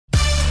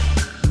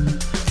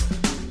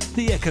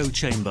The Echo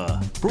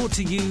Chamber, brought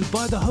to you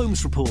by the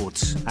Holmes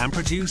Report and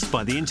produced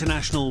by the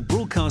international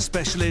broadcast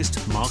specialist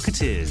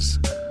Marketeers.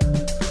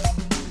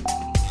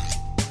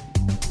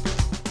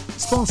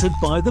 Sponsored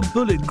by the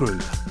Bullet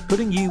Group,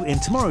 putting you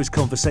in tomorrow's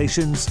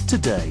conversations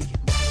today.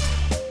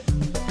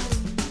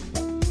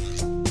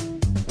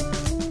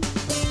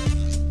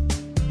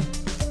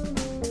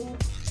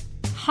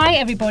 Hi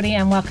everybody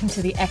and welcome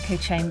to the Echo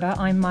Chamber.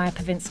 I'm Maya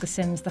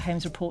Pawinska-Sims, the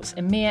Holmes Report's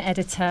EMEA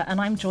editor,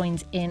 and I'm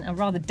joined in a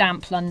rather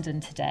damp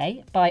London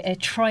today by a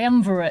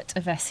triumvirate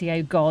of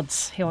SEO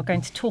gods who are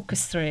going to talk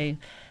us through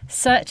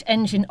search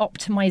engine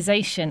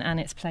optimisation and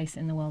its place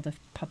in the world of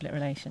public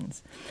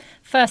relations.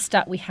 First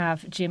up, we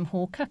have Jim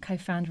Hawker,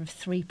 co-founder of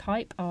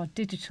Threepipe, our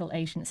digital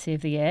agency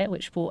of the year,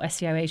 which bought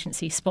SEO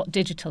agency Spot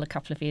Digital a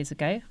couple of years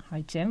ago.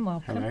 Hi, Jim.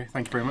 Welcome. Hello.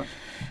 Thank you very much.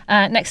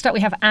 Next up, we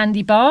have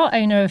Andy Barr,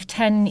 owner of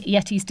 10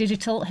 Yetis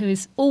Digital, who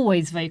is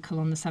always vocal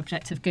on the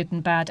subject of good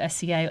and bad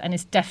SEO and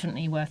is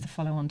definitely worth a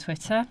follow on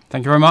Twitter.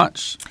 Thank you very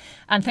much.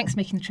 And thanks for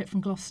making the trip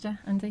from Gloucester,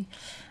 Andy.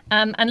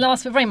 And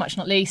last but very much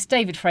not least,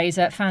 David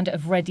Fraser, founder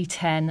of Ready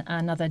 10,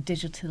 another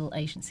digital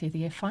agency of the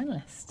year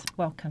finalist.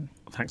 Welcome.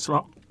 Thanks a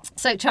lot.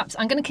 So, chaps,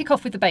 I'm going to kick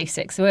off with the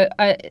basics. So,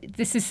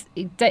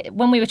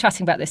 when we were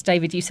chatting about this,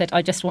 David, you said,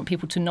 I just want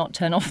people to not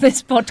turn off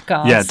this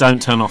podcast. Yeah,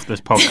 don't turn off this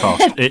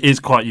podcast. It is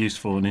quite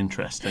useful and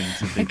interesting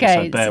to people,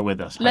 so bear with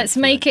us. Let's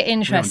make it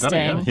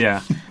interesting.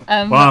 Yeah.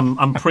 Well,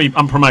 I'm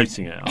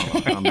promoting it.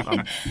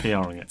 I'm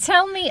PRing it.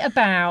 Tell me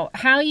about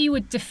how you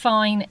would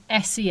define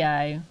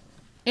SEO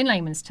in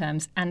layman's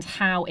terms and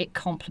how it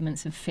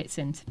complements and fits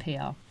into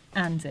PR.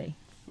 Andy?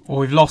 Well,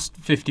 we've lost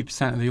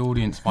 50% of the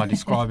audience by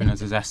describing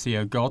us as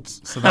SEO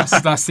gods, so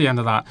that's the end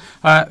of that.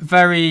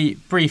 Very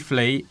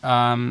briefly,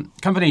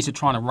 companies are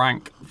trying to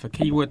rank for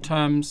keyword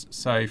terms.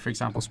 So, for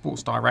example,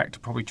 Sports Direct are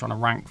probably trying to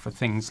rank for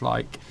things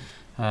like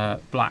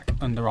black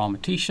Under Armour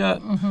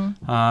t-shirt.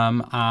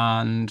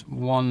 And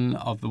one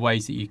of the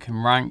ways that you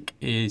can rank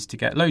is to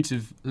get loads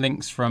of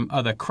links from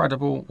other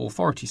credible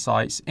authority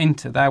sites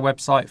into their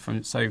website.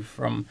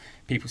 From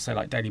people say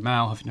like Daily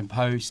Mail, Huffington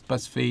Post,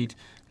 BuzzFeed,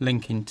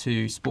 linking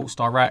to Sports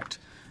Direct,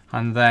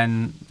 and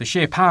then the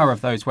sheer power of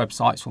those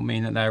websites will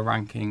mean that their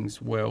rankings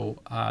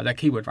their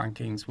keyword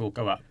rankings will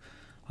go up.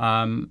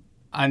 And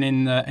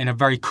in a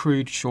very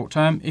crude short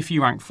term, if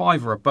you rank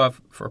 5 or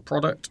above for a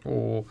product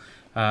or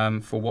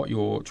for what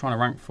you're trying to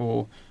rank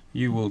for,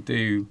 you will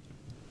do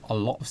a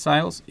lot of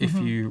sales. If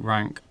you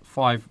rank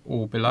 5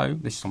 or below,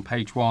 this is on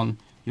page 1,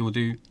 you will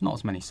do not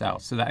as many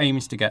sales. So the aim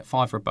is to get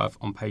 5 or above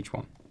on page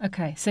 1.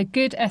 Okay, so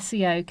good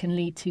SEO can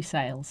lead to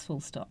sales,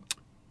 full stop.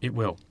 It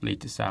will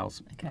lead to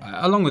sales, okay.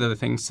 Along with other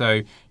things.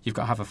 So you've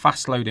got to have a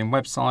fast loading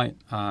website.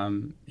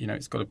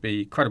 It's got to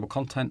be credible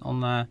content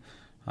on there,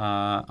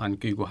 and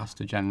Google has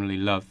to generally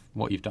love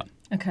what you've done.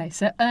 Okay,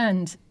 so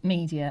earned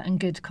media and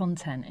good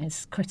content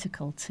is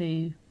critical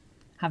to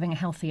having a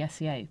healthy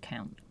SEO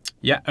count.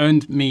 Yeah,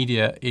 earned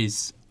media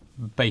is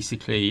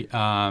basically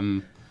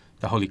the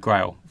holy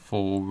grail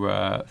for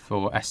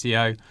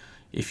SEO.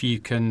 If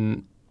you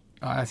can,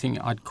 I think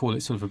I'd call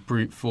it sort of a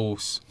brute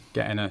force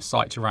getting a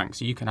site to rank.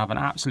 So you can have an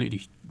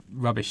absolutely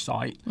rubbish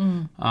site,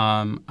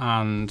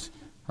 and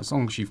as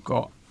long as you've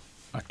got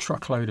a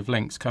truckload of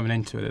links coming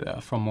into it that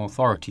are from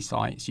authority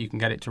sites, you can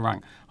get it to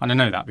rank. And I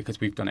know that because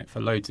we've done it for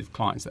loads of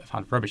clients that have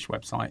had rubbish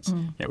websites,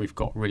 yet we've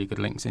got really good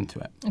links into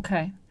it.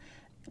 Okay.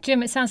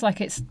 Jim, it sounds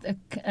like it's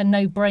a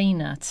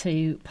no-brainer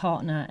to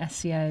partner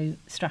SEO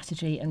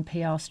strategy and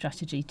PR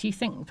strategy. Do you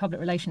think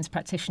public relations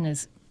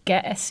practitioners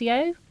get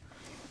SEO?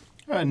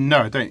 No,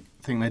 I don't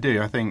think they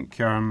do. I think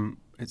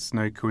it's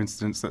no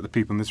coincidence that the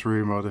people in this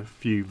room are the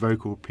few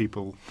vocal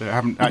people that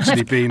haven't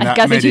actually been that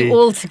many. I've gathered you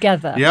all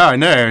together. Yeah, I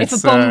know. If a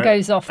bomb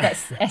goes off,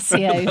 that's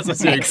SEO.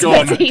 That's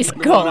SEO He's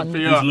gone.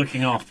 He's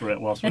looking after it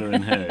whilst we're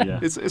in here. Yeah.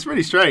 It's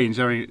really strange.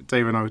 I mean,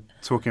 Dave and I were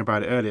talking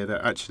about it earlier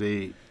that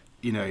actually,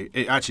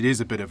 it actually is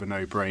a bit of a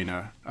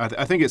no-brainer.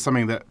 I think it's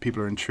something that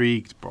people are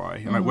intrigued by.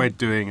 And like we're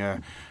doing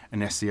an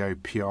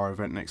SEO PR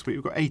event next week.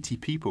 We've got 80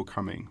 people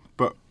coming,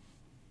 but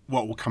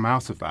what will come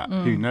out of that?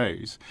 Who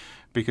knows?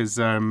 Because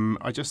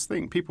I just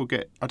think people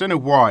I don't know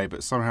why,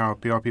 but somehow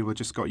PR people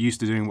just got used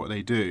to doing what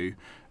they do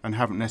and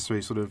haven't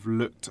necessarily sort of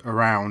looked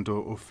around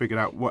or figured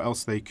out what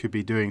else they could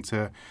be doing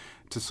to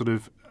sort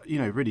of,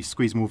 really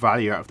squeeze more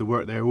value out of the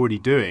work they're already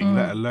doing,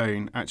 let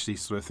alone actually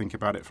sort of think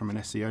about it from an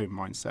SEO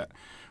mindset.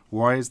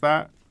 Why is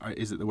that?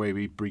 Is it the way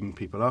we bring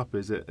people up?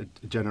 Is it a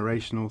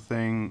generational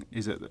thing?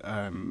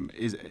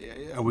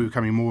 Are we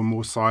becoming more and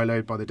more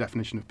siloed by the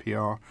definition of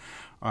PR?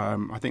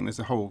 I think there's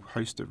a whole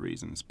host of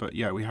reasons, but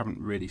yeah, we haven't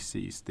really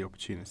seized the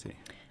opportunity.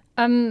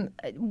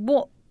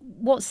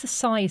 What's the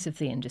size of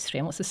the industry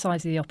and what's the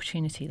size of the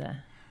opportunity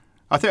there?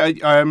 I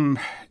think,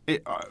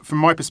 from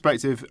my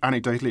perspective,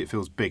 anecdotally, it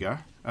feels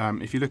bigger.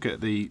 If you look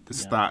at the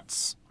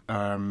stats,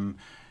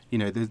 you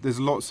know, there's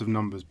lots of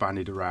numbers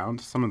bandied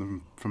around, some of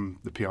them from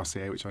the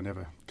PRCA, which I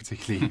never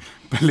particularly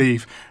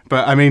believe.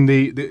 But I mean,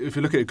 if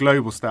you look at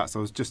global stats, I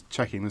was just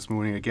checking this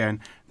morning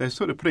again, they're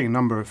sort of putting a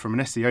number from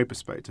an SEO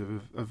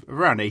perspective of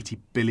around 80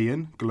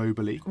 billion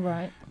globally.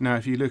 Right. Now,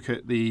 if you look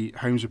at the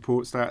Homes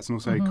Report stats and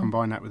also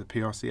combine that with the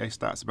PRCA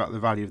stats about the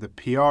value of the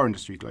PR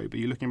industry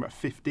globally, you're looking at about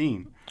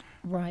 15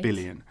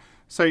 billion.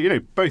 So, you know,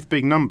 both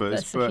big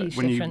numbers, but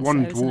when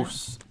one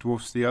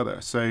dwarfs the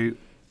other. So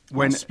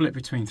when split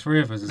between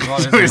three of us as well,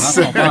 isn't it? That's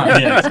not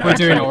bad. We're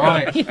doing all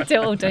right.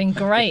 You're all doing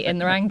great in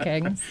the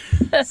rankings.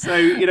 So,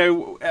 you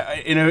know,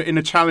 in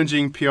a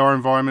challenging PR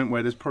environment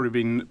where there's probably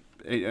been,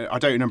 I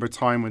don't remember a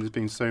time when there's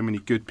been so many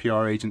good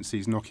PR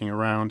agencies knocking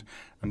around,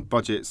 and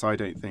budgets I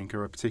don't think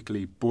are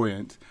particularly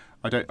buoyant.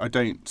 I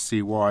don't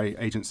see why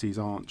agencies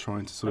aren't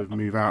trying to sort of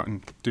move out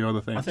and do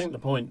other things. I think the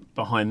point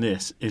behind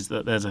this is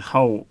that there's a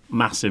whole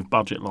massive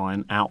budget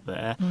line out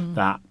there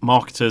that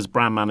marketers,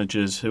 brand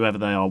managers, whoever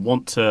they are,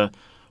 want to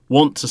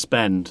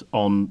spend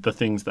on the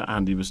things that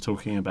Andy was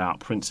talking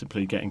about,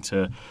 principally getting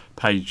on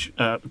page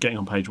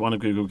 1 of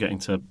Google, getting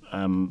to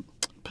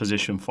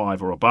position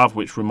 5 or above,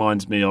 which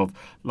reminds me of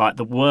like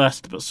the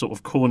worst but sort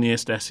of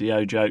corniest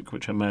SEO joke,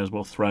 which I may as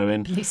well throw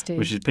in,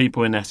 which is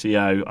people in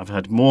SEO, I've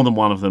heard more than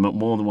one of them at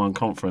more than one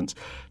conference,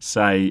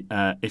 say,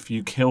 if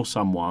you kill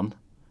someone,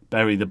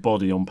 bury the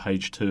body on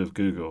page 2 of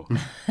Google,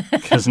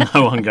 because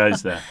no one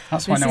goes there.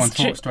 That's why no one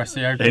talks to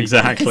SEO people.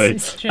 Exactly.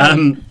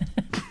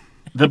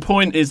 The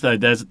point is, though,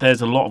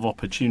 there's a lot of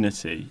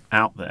opportunity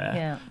out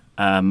there.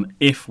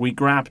 If we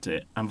grabbed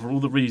it, and for all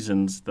the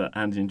reasons that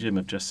Andy and Jim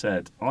have just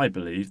said, I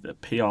believe that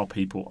PR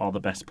people are the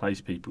best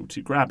placed people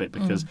to grab it,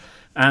 because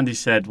Andy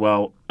said,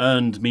 well,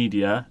 earned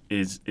media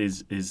is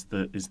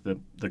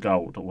the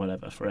gold or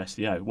whatever for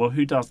SEO. Well,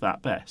 who does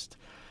that best?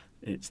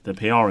 It's the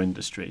PR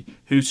industry.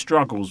 Who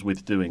struggles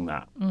with doing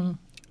that?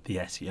 The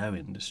SEO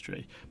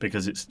industry,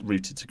 because it's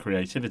rooted to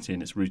creativity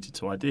and it's rooted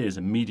to ideas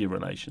and media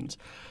relations.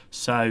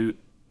 So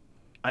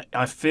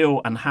I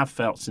feel and have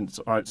felt since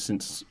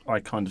I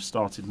kind of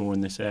started more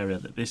in this area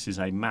that this is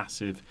a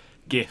massive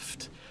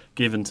gift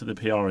given to the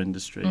PR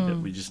industry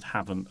that we just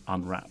haven't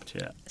unwrapped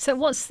yet. So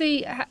what's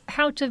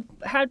how do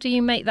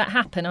you make that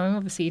happen? I mean,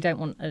 obviously you don't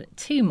want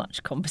too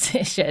much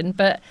competition,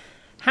 but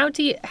how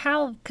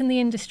can the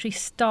industry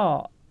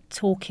start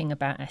talking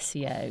about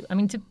SEO? I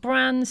mean, do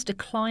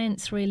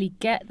clients really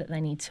get that they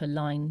need to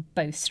align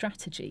both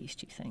strategies,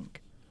 do you think?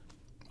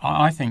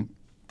 I think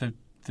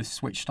the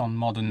switched on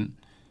modern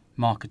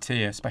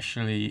marketeer,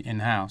 especially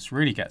in-house,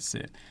 really gets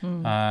it.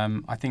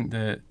 I think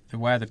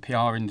where the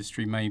PR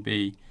industry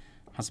maybe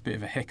has a bit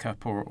of a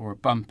hiccup or a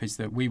bump is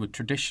that we would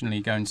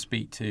traditionally go and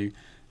speak to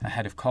a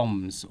head of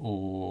comms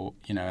or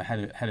a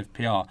head of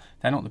PR.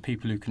 They're not the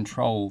people who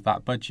control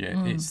that budget.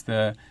 It's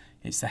the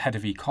head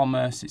of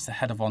e-commerce, it's the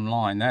head of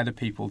online. They're the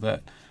people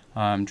that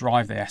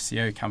drive the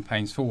SEO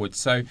campaigns forward.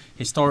 So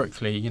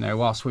historically,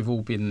 whilst we've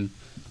all been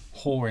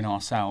whoring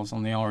ourselves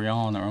on the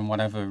Ariana and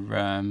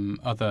whatever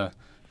other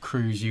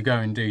cruise you go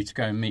and do to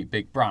go and meet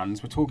big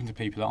brands, we're talking to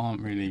people that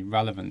aren't really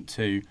relevant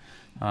to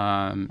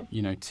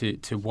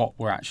to what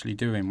we're actually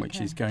doing, which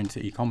is going to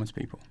e-commerce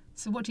people.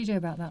 So what do you do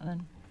about that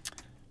then?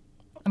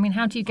 I mean,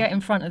 how do you get in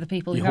front of the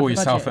people you who have the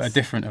yourself budgets? at a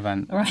different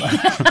event.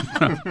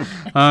 Right.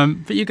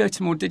 But you go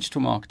to more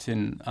digital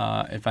marketing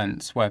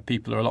events where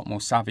people are a lot more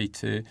savvy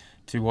to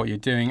what you're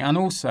doing. And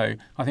also,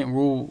 I think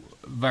we're all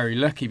very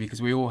lucky because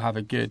we all have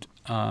a good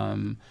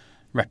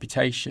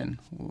reputation.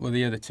 Well,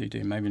 the other two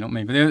do, maybe not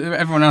me, but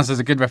everyone else has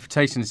a good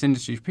reputation in this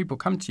industry. If people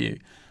come to you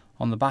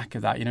on the back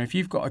of that, if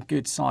you've got a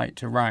good site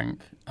to rank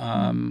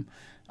and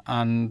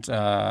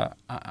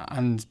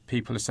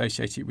people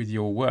associate it with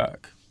your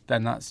work,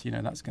 then that's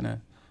going to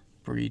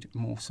breed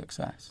more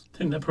success. I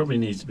think there probably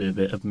needs to be a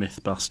bit of myth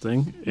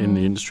busting in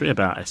the industry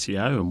about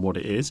SEO and what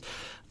it is.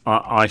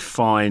 I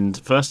find,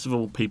 first of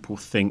all, people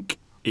think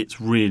it's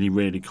really,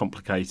 really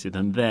complicated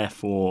and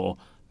therefore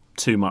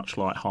too much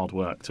like hard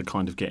work to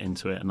kind of get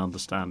into it and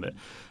understand it.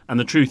 And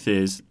the truth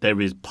is there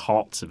is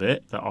parts of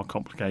it that are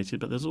complicated,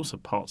 but there's also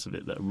parts of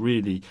it that are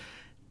really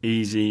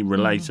easy,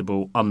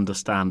 relatable,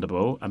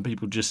 understandable, and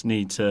people just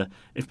need to,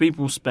 if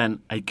people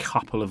spent a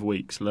couple of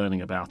weeks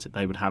learning about it,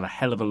 they would have a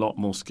hell of a lot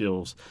more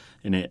skills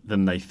in it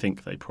than they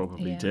think they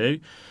probably do.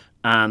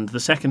 And the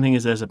second thing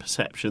is there's a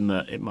perception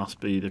that it must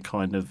be the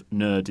kind of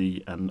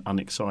nerdy and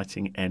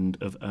unexciting end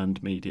of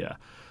earned media.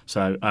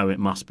 So, it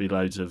must be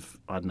loads of,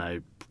 I don't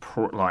know,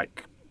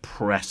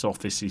 press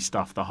office-y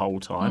stuff the whole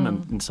time,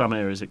 and in some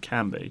areas it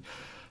can be.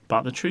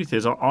 But the truth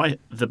is,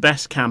 the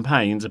best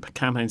campaigns are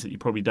campaigns that you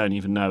probably don't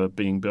even know are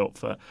being built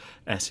for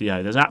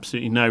SEO. There's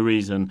absolutely no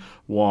reason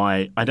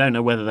why. I don't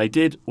know whether they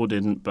did or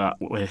didn't, but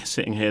we're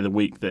sitting here the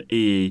week that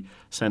EE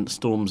sent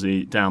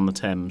Stormzy down the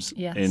Thames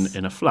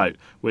in a float,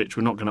 which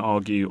we're not going to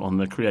argue on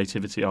the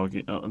creativity on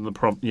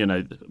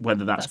the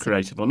whether that's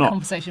creative or not.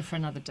 Conversation for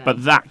another day.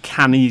 But that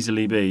can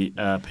easily be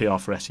a PR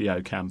for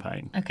SEO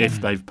campaign if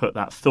they've put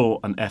that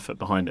thought and effort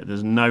behind it.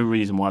 There's no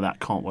reason why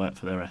that can't work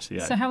for their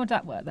SEO. So how would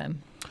that work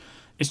then?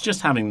 It's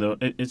just having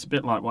it's a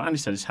bit like what Andy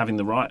said, it's having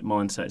the right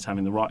mindset, it's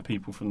having the right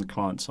people from the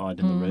client side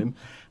in the room,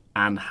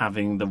 and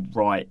having the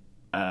right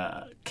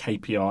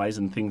KPIs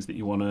and things that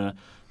you want to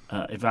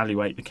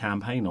evaluate the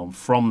campaign on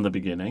from the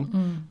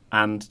beginning.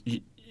 And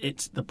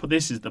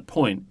this is the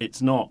point.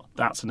 It's not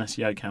that's an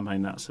SEO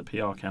campaign, that's a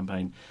PR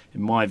campaign.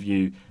 In my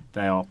view,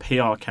 they are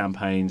PR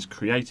campaigns,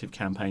 creative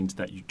campaigns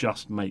that you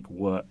just make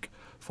work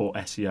for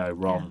SEO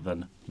rather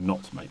than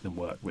not make them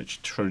work,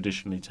 which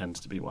traditionally tends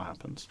to be what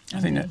happens.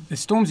 I think that the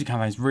Stormzy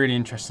campaign is really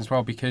interesting as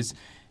well because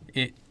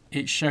it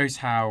shows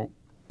how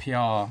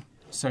PR,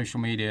 social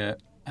media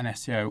and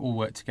SEO all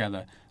work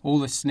together. All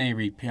the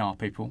sneery PR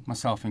people,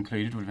 myself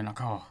included, would have been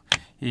like, oh,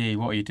 yeah,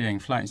 what are you doing,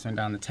 floating something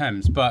down the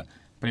Thames? But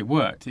it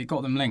worked. It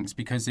got them links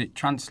because it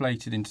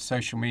translated into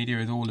social media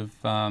with all of,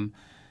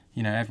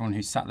 everyone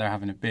who's sat there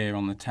having a beer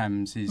on the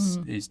Thames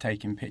is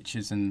taking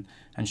pictures and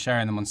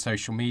sharing them on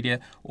social media.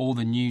 All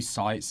the news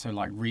sites, so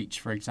like Reach,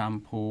 for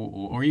example,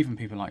 or even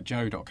people like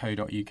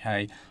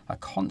joe.co.uk are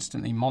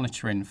constantly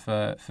monitoring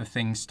for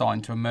things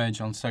starting to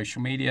emerge on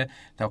social media.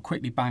 They'll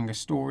quickly bang a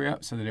story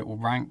up so that it will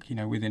rank,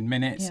 within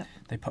minutes. Yeah.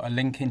 They put a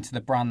link into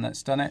the brand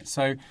that's done it.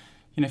 So,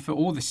 for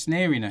all the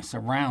sneeriness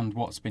around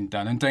what's been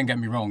done, and don't get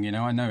me wrong,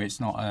 I know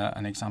it's not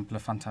an example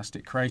of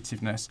fantastic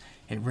creativeness.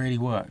 It really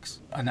works,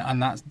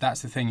 and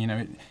that's the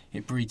thing.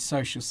 It breeds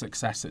social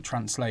success that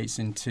translates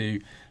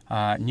into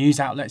news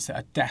outlets that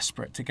are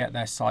desperate to get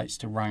their sites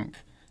to rank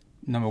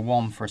number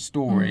one for a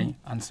story,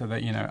 and so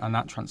that and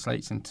that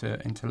translates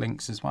into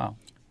links as well.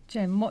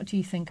 Jim, what do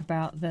you think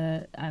about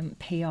the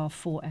PR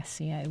for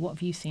SEO? What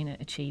have you seen it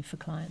achieve for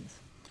clients?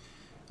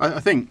 I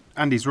think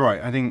Andy's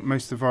right. I think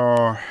most of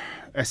our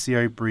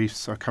SEO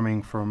briefs are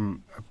coming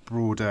from a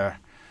broader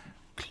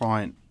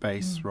client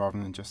base rather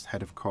than just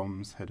head of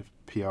comms, head of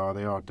PR.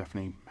 They are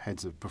definitely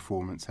heads of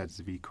performance, heads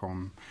of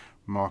e-com,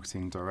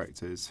 marketing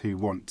directors who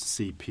want to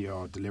see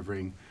PR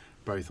delivering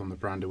both on the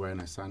brand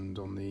awareness and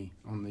on the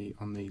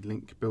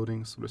link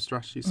building sort of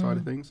strategy side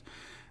of things.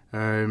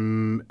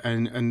 And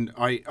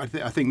I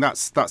think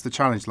that's the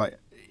challenge. Like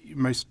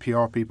most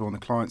PR people on the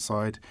client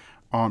side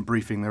aren't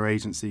briefing their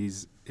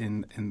agencies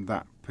in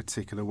that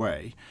particular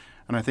way.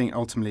 And I think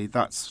ultimately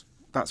that's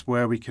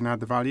where we can add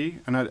the value.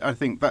 And I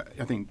think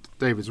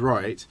David's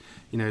right.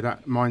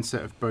 That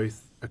mindset of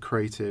both a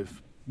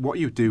creative, what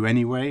you do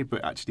anyway,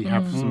 but actually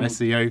have some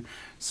SEO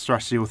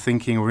strategy or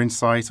thinking or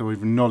insight or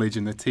even knowledge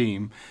in the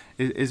team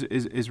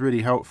is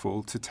really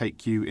helpful to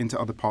take you into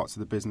other parts of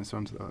the business or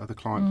into other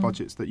client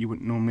budgets that you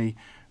wouldn't normally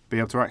be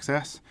able to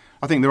access.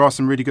 I think there are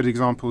some really good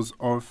examples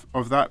of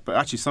that, but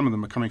actually some of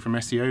them are coming from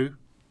SEO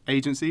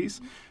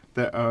agencies.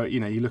 That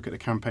you look at the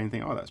campaign and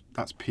think, oh,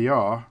 that's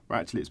PR, but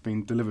actually it's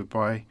been delivered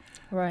by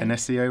an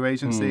SEO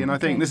agency. And I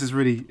think this is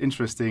really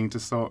interesting to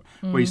start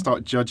where you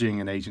start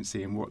judging an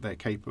agency and what they're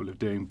capable of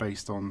doing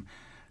based on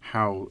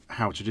how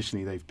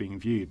traditionally they've been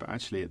viewed. But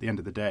actually, at the end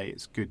of the day,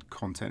 it's good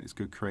content, it's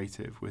good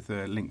creative with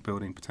a link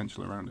building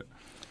potential around it.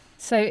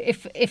 So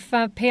if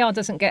PR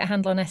doesn't get a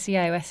handle on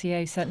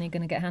SEO is certainly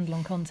going to get a handle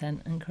on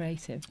content and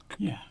creative.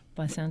 Yeah.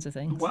 By the sounds of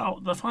things.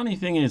 Well, the funny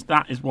thing is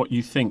that is what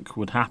you think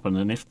would happen,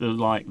 and if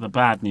the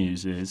bad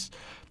news is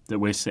that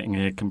we're sitting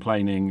here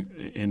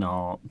complaining in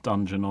our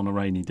dungeon on a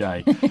rainy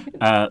day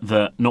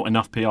that not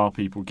enough PR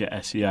people get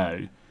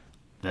SEO,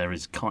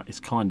 it's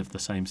kind of the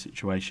same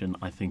situation,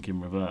 I think, in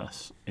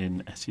reverse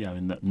in SEO,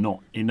 in that not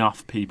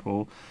enough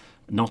people,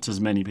 not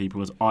as many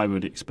people as I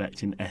would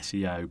expect in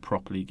SEO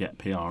properly get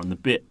PR. And the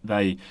bit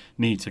they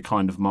need to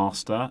kind of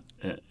master,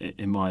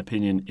 in my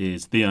opinion,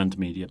 is the earned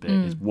media bit,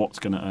 is what's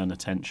going to earn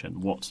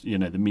attention, what's, the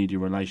media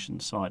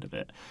relations side of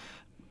it.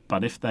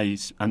 But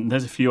and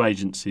there's a few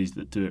agencies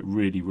that do it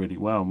really, really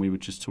well. And we were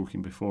just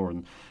talking before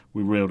and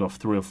we reeled off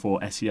 3 or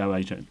 4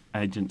 SEO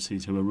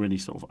agencies who are really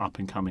sort of up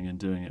and coming and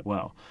doing it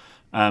well.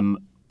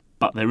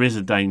 But there is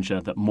a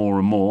danger that more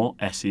and more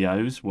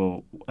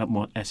more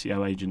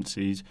SEO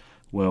agencies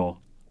will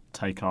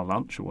take our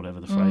lunch, or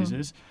whatever the phrase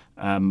is,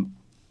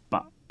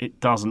 but it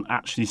doesn't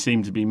actually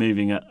seem to be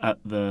moving at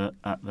the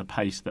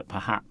pace that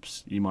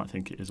perhaps you might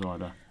think it is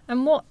either.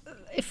 And what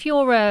if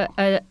you're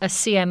a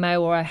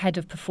CMO or a head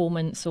of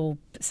performance or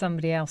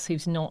somebody else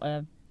who's not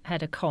a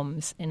head of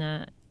comms in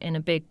a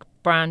big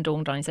brand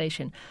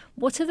organisation?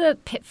 What are the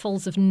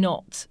pitfalls of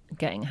not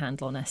getting a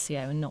handle on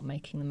SEO and not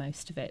making the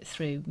most of it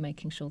through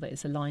making sure that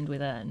it's aligned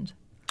with earned?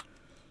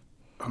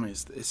 I mean,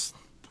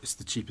 it's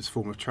the cheapest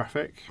form of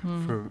traffic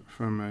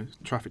from a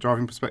traffic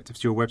driving perspective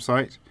to your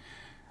website.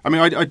 I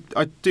mean,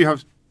 I do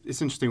have. It's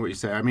interesting what you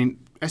say. I mean,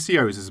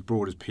 SEO is as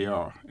broad as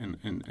PR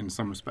in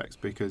some respects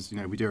because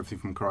we do everything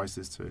from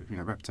crisis to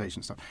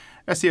reputation stuff.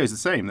 SEO is the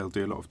same. They'll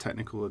do a lot of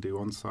technical. They'll do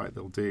on-site.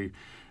 They'll do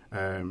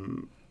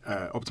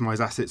optimize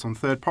assets on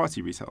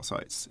third-party retail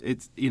sites.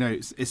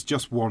 It's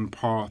just one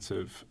part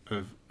of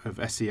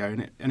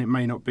SEO, and it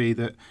may not be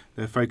that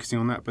they're focusing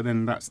on that, but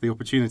then that's the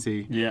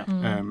opportunity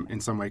in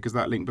some way, because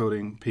that link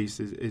building piece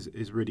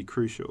is really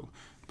crucial.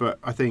 But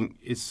I think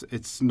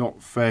it's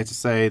not fair to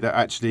say that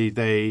actually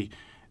they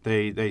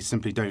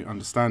simply don't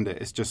understand it.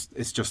 It's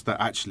just that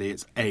actually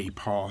it's a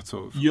part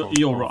of.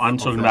 You're right. I'm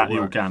talking about the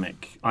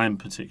organic. I am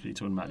particularly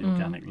talking about the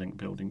organic link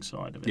building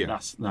side of it. Yeah.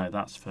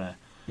 That's fair.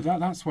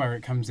 That's where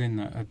it comes in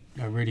that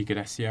a really good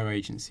SEO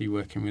agency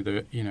working with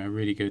a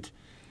really good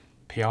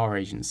PR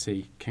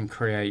agency can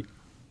create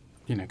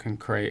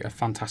a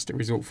fantastic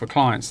result for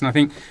clients. And I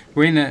think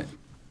we're in a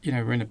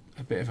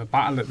bit of a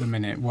battle at the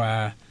minute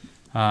where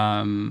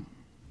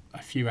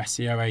a few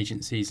SEO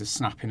agencies are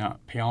snapping up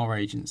PR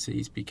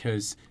agencies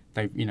because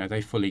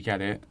they fully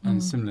get it,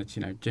 and similar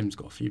to Jim's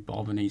got a few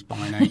bob and he's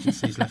buying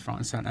agencies left, right,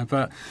 and centre.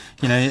 But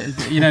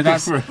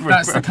that's the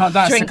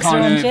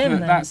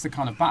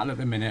kind of battle at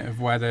the minute of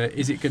whether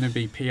is it going to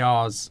be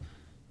PRs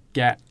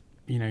get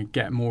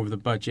more of the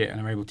budget and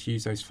are able to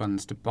use those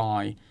funds to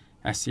buy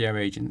SEO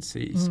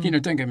agencies.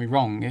 Don't get me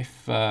wrong,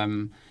 if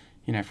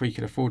we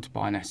could afford to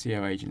buy an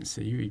SEO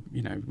agency,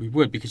 we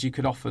would, because you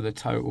could offer the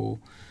total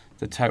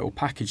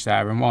package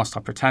there. And whilst I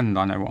pretend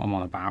I know what I'm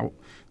on about,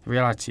 the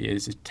reality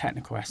is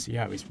technical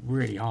SEO is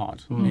really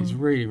hard. It's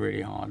really,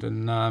 really hard,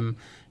 and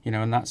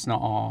and that's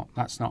not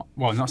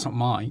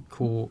my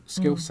core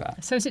skill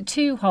set. So is it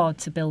too hard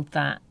to build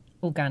that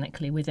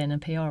organically within a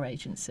PR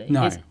agency?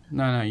 No.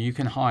 You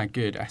can hire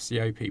good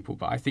SEO people,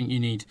 but I think you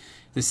need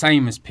the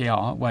same as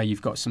PR, where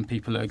you've got some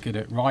people that are good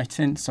at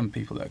writing, some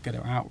people that are good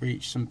at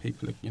outreach, some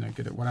people are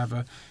good at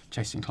whatever,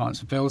 chasing clients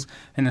for bills.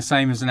 And the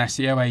same as an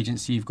SEO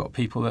agency, you've got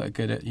people that are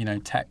good at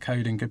tech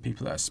coding, good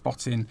people that are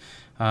spotting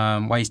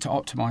ways to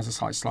optimize a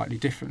site slightly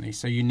differently.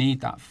 So you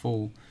need that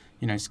full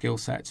skill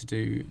set to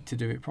do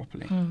it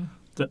properly.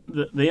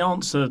 The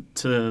answer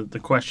to the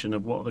question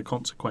of what are the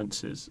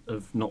consequences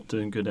of not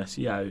doing good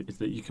SEO is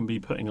that you can be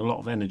putting a lot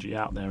of energy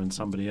out there and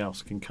somebody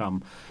else can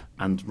come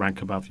and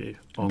rank above you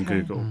on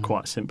Google,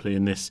 quite simply,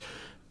 in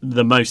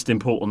the most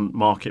important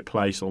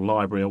marketplace or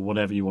library or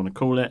whatever you want to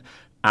call it.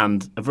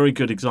 And a very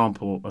good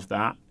example of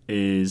that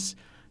is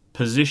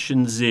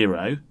position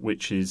 0,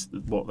 which is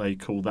what they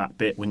call that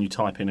bit when you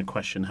type in a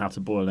question, how to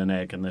boil an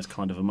egg, and there's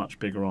kind of a much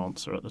bigger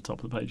answer at the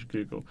top of the page of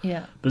Google.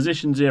 Yeah.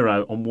 Position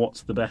 0 on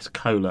what's the best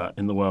cola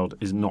in the world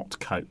is not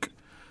Coke.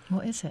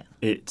 What is it?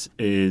 It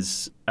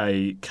is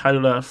a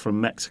cola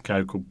from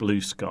Mexico called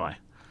Blue Sky.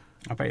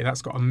 I bet you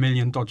that's got a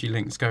million dodgy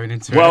links going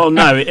into it. Well,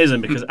 no, it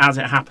isn't, because as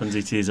it happens,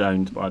 it is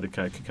owned by the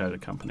Coca-Cola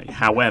company.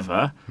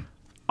 However,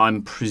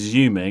 I'm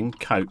presuming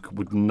Coke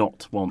would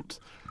not want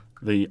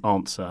the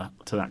answer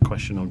to that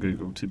question on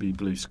Google to be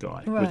Blue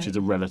Sky, which is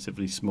a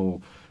relatively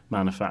small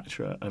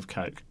manufacturer of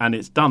Coke. And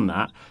it's done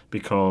that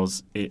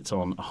because it's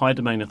on a high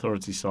domain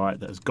authority site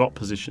that has got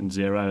position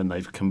 0, and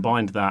they've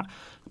combined that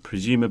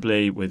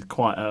presumably with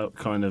quite a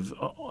kind of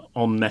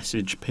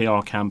on-message PR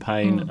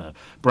campaign, a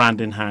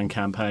brand-in-hand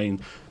campaign,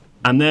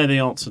 and they're the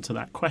answer to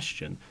that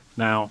question.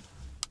 Now,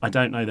 I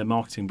don't know their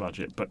marketing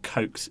budget, but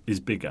Coke's is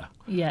bigger.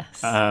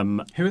 Yes. Who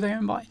are they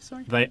owned by?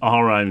 Sorry. They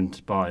are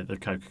owned by the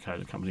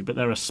Coca-Cola company, but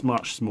they're a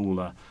much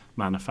smaller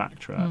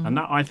manufacturer. And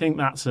I think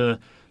that's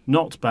a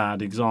not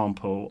bad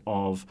example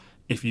of,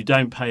 if you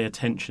don't pay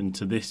attention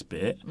to this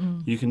bit,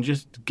 you can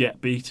just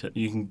get beaten.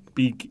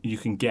 You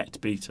can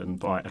get beaten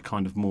by a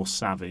kind of more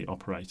savvy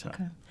operator.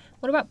 Okay.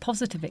 What about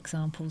positive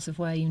examples of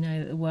where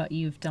that the work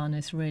you've done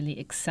has really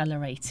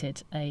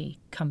accelerated a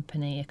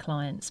company, a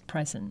client's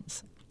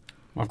presence?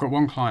 I've got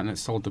one client that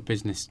sold the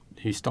business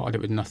who started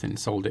it with nothing and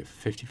sold it for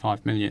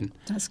 55 million.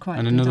 That's quite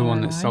and another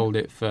one that sold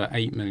it for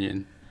 8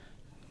 million.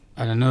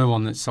 And another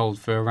one that sold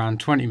for around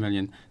 20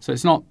 million. So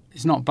it's not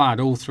bad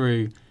all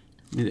through,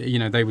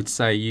 they would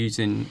say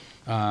using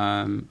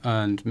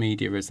earned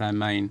media as their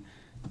main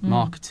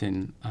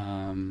marketing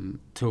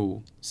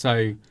tool.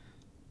 So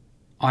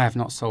I have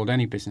not sold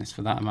any business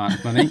for that amount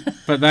of money,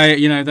 but they're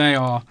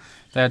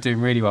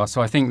doing really well.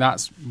 So I think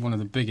that's one of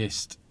the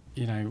biggest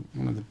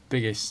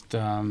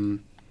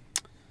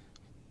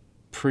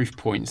proof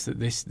points that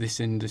this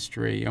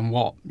industry and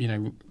what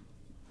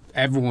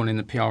everyone in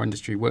the PR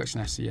industry works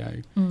in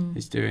SEO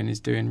is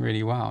doing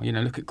really well.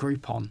 Look at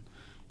Groupon;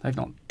 they've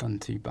not done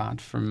too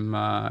bad from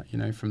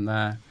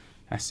their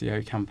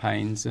SEO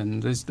campaigns,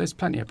 and there's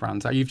plenty of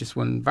brands. You've just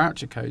won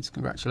voucher codes,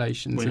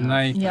 congratulations!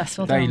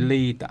 They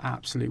lead the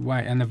absolute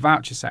way, and the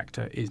voucher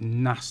sector is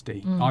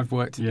nasty. I've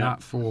worked in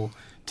that for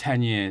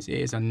 10 years. It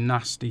is a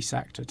nasty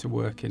sector to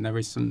work in. There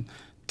is some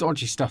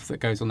dodgy stuff that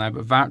goes on there,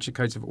 but voucher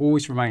codes have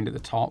always remained at the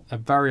top. They're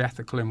very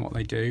ethical in what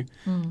they do,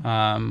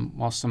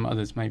 while some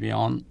others maybe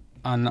aren't.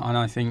 And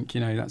I think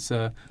that's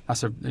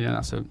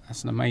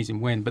an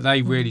amazing win. But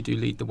they really do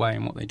lead the way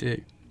in what they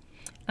do.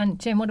 And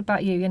Jim, what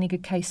about you? Any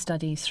good case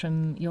studies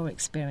from your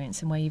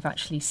experience and where you've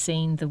actually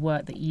seen the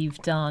work that you've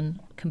done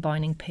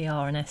combining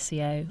PR and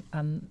SEO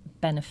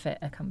benefit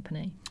a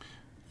company?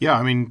 Yeah,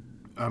 I mean,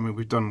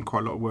 we've done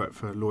quite a lot of work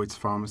for Lloyd's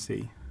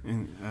Pharmacy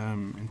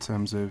in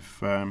terms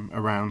of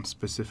around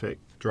specific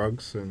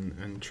drugs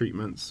and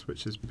treatments,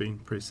 which has been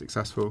pretty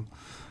successful.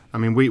 I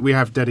mean, we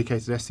have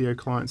dedicated SEO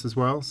clients as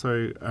well,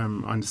 so I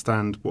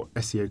understand what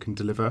SEO can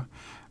deliver.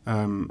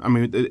 I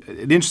mean,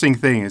 the interesting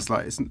thing is,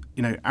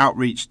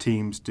 outreach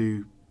teams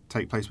do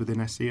take place within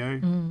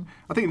SEO.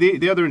 I think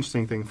the other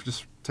interesting thing, for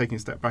just taking a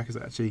step back, is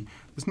that actually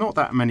there's not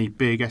that many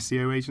big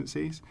SEO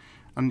agencies,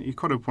 and you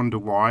kind of wonder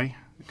why.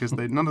 because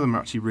none of them are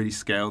actually really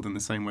scaled in the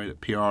same way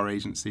that PR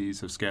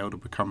agencies have scaled or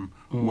become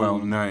well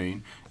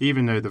known,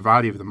 even though the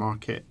value of the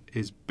market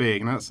is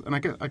big. And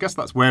I guess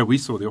that's where we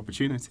saw the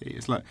opportunity.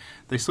 It's like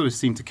they sort of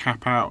seem to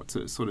cap out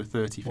at sort of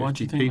 30, 50 Why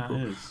do you think people.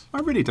 that is? I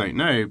really don't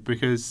know,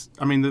 because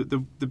I mean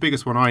the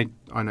biggest one I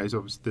know is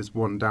obviously there's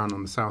one down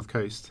on the south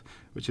coast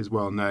which is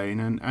well known,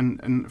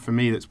 and for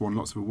me that's won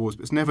lots of awards,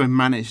 but it's never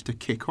managed to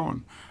kick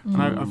on.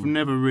 And I've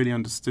never really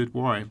understood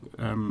why.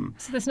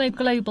 So there's no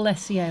global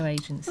SEO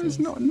agencies? There's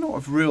not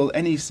of real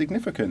any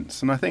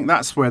significance, and I think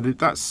that's where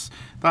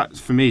that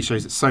for me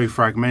shows it's so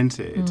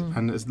fragmented,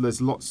 and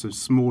there's lots of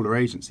smaller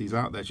agencies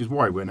out there, which is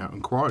why we went out and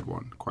acquired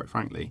one, quite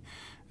frankly,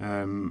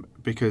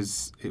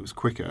 because it was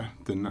quicker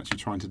than actually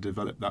trying to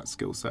develop that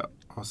skill set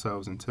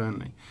ourselves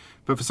internally.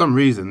 But for some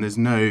reason, there's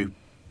no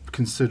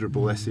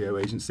considerable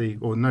SEO agency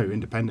or no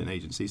independent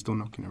agency still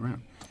knocking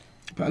around.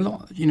 But a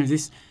lot,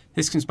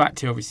 this comes back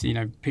to, obviously,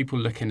 people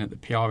looking at the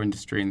PR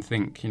industry and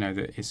think,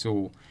 that it's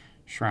all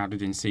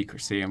shrouded in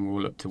secrecy and we're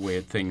all up to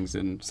weird things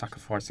and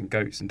sacrificing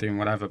goats and doing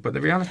whatever. But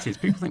the reality is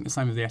people think the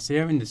same of the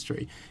SEO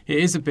industry. It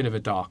is a bit of a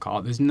dark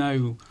art. There's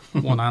no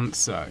one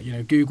answer.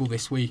 Google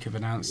this week have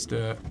announced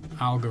an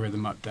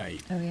algorithm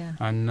update. Oh, yeah.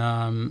 And,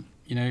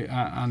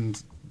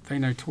 and they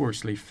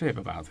notoriously fib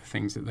about the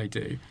things that they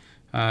do.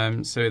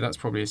 So that's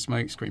probably a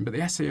smokescreen. But the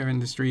SEO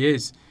industry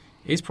is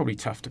probably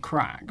tough to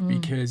crack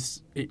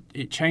because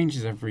it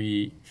changes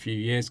every few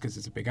years because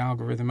there's a big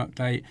algorithm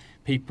update.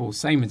 People,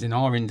 same as in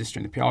our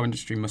industry, in the PR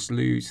industry, must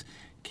lose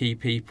key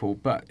people.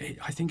 But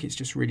I think it's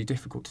just really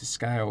difficult to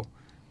scale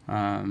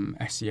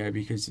SEO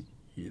because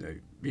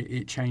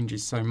it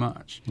changes so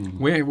much.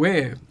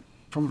 We're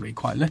probably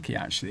quite lucky,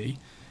 actually.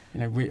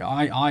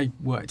 I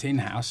worked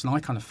in-house and I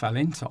kind of fell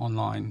into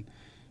online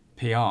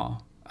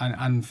PR,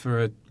 and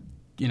for a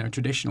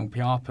traditional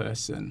PR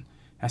person,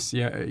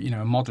 SEO,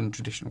 a modern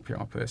traditional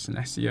PR person,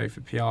 SEO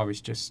for PR is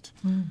just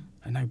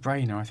a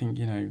no-brainer. I think,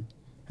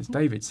 as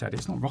David said,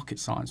 it's not rocket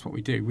science what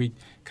we do. We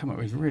come up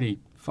with really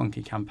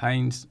funky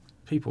campaigns,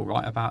 people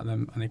write about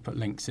them, and they put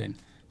links in.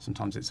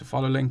 Sometimes it's a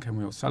follow link and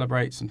we all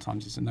celebrate.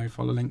 Sometimes it's a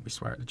no-follow link, we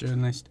swear at the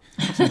journalist.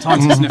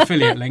 Sometimes it's an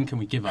affiliate link and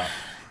we give up.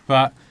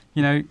 But,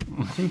 I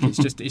think it's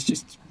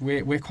just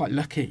we're quite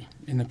lucky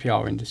in the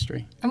PR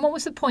industry. And what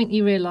was the point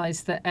you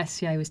realised that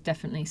SEO was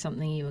definitely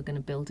something you were going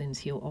to build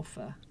into your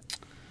offer?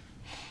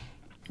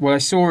 Well, I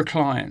saw a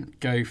client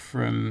go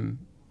from,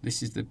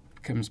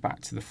 comes back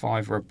to the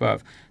 5 or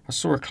above. I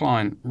saw a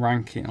client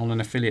ranking on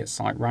an affiliate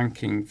site,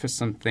 ranking for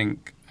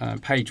something,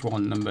 page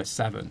 1, number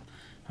 7,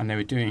 and they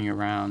were doing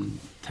around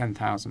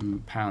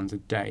 £10,000 a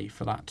day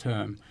for that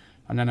term.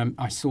 And then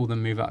I saw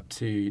them move up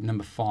to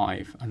number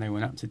 5, and they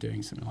went up to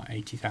doing something like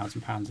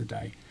 £80,000 a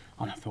day.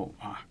 And I thought,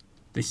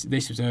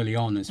 this was early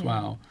on as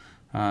well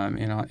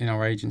in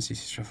our agency.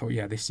 So I thought,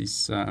 this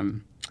is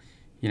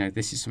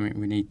this is something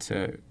we need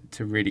to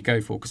really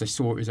go for, because I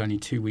saw it was only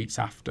 2 weeks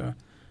after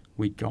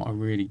we got a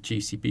really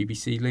juicy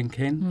BBC link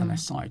in, and their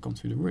site had gone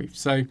through the roof.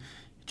 So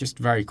just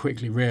very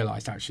quickly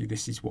realised, actually,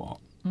 this is what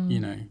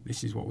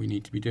this is what we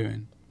need to be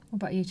doing. What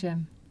about you,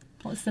 Jim?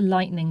 What's the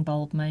lightning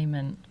bulb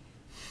moment?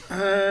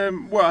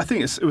 Well, I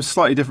think it was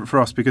slightly different for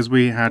us because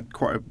we have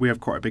quite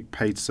a big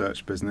paid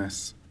search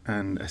business,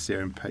 and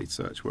SEO and paid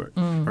search work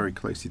very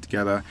closely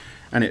together,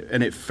 and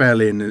it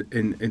fell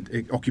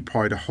it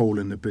occupied a hole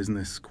in the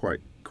business quite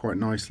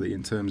nicely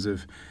in terms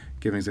of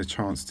giving us a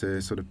chance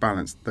to sort of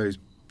balance those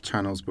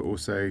channels, but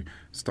also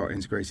start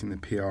integrating the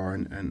PR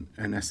and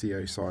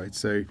SEO side.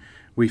 So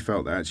we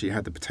felt that actually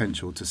had the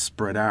potential to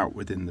spread out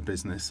within the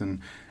business, and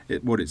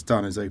what it's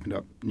done is opened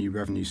up new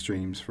revenue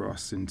streams for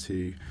us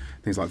into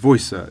things like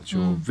voice search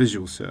or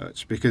visual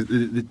search, because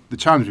the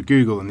challenge with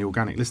Google and the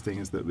organic listing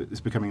is that it's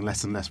becoming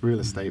less and less real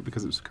estate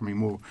because it's becoming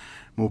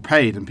more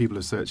paid, and people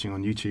are searching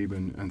on YouTube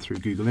and through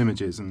Google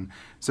Images. And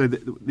so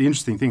the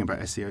interesting thing about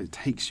SEO, it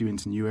takes you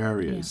into new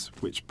areas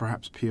which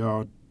perhaps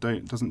PR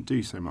doesn't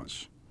do so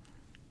much.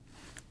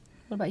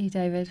 What about you,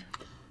 David?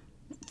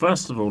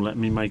 First of all, let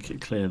me make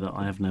it clear that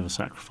I have never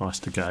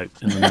sacrificed a goat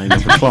in the name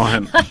of the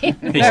client.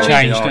 It's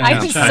changed.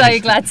 I'm so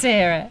glad to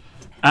hear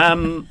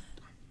it.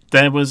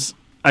 There was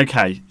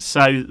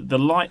so the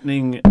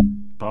lightning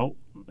bolt,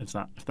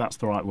 if that's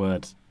the right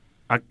word,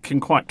 I can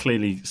quite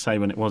clearly say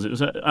when it was. It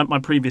was at my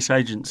previous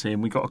agency,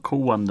 and we got a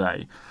call one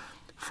day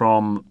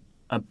from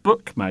a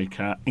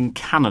bookmaker in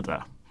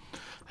Canada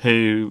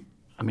who,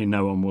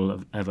 no one will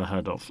have ever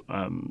heard of,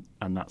 and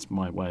that's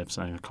my way of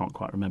saying I can't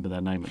quite remember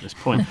their name at this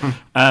point.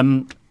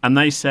 And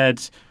they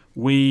said,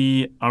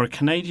 we are a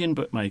Canadian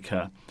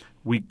bookmaker.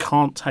 We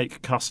can't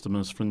take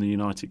customers from the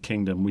United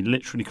Kingdom. We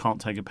literally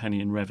can't take a penny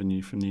in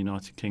revenue from the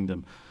United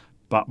Kingdom.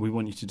 But we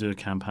want you to do a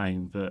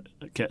campaign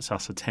that gets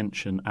us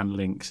attention and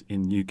links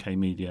in UK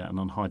media and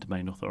on high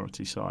domain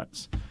authority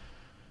sites.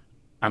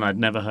 And I'd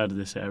never heard of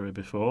this area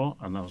before.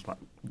 And I was like,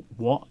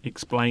 what?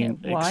 Explain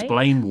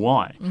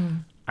why.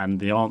 And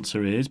the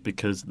answer is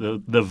because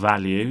the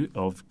value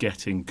of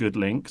getting good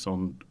links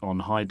on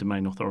high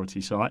domain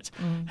authority sites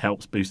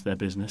helps boost their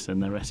business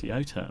and their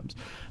SEO terms.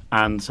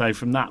 And so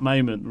from that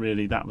moment,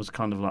 really, that was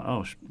kind of like,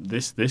 oh,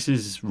 this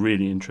is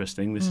really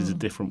interesting. This is a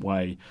different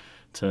way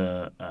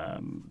to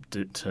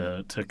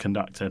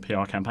conduct a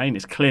PR campaign.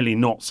 It's clearly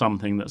not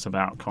something that's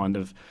about kind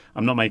of,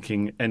 I'm not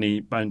making any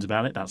bones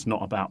about it, that's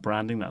not about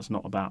branding, that's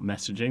not about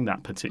messaging,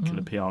 that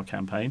particular PR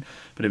campaign,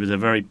 but it was a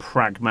very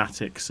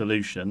pragmatic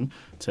solution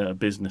to a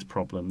business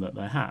problem that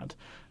they had.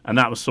 And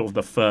that was sort of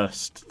the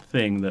first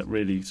thing that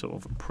really sort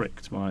of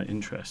pricked my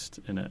interest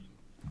in it.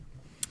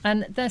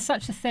 And there's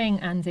such a thing,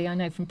 Andy, I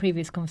know from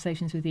previous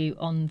conversations with you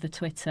on the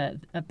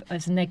Twitter,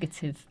 as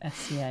negative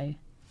SEO.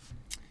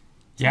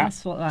 Yeah,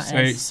 that's what that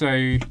is.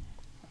 So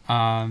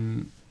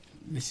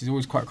this is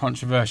always quite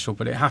controversial,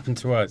 but it happened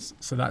to us,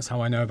 so that's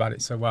how I know about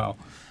it so well.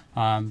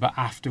 But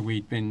after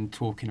we'd been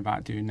talking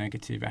about doing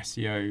negative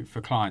SEO for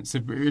clients, so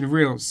in a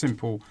real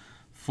simple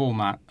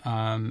format,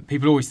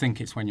 people always think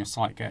it's when your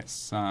site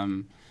gets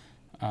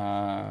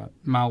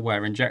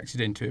malware injected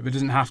into it, but it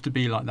doesn't have to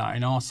be like that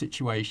in our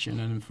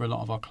situation and for a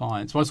lot of our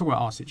clients. Well, I talk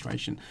about our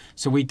situation.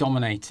 So we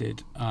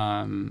dominated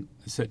the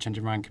search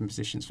engine ranking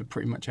positions for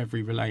pretty much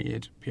every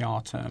related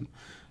PR term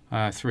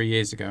 3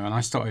 years ago, and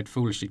I started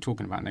foolishly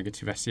talking about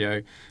negative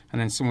SEO,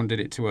 and then someone did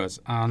it to us.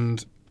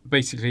 And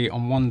basically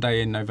on one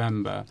day in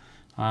November,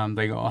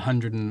 they got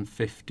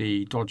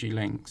 150 dodgy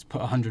links, put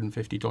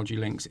 150 dodgy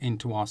links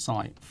into our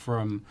site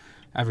from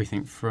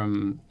everything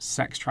from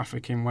sex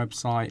trafficking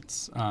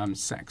websites,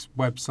 sex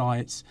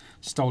websites,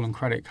 stolen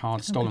credit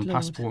cards, stolen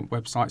passport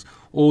websites,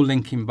 all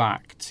linking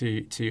back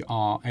to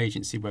our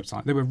agency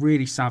website. They were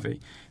really savvy.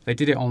 They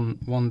did it on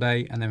one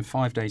day, and then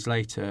 5 days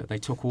later, they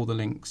took all the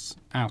links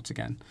out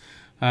again.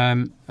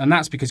 And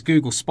that's because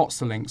Google spots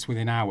the links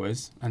within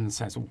hours and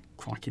says, oh,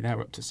 crikey, they're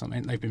up to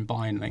something. They've been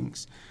buying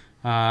links.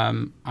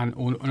 And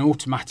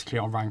automatically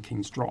our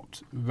rankings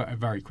dropped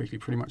very quickly,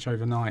 pretty much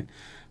overnight.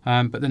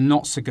 But they're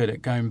not so good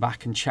at going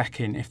back and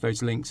checking if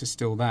those links are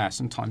still there.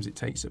 Sometimes it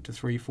takes up to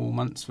 3-4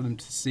 months for them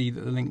to see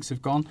that the links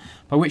have gone,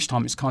 by which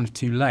time it's kind of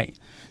too late.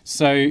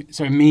 So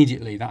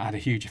immediately that had a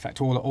huge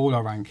effect. All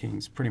our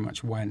rankings pretty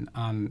much went,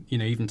 and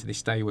even to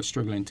this day we're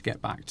struggling to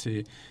get back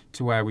to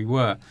where we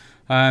were.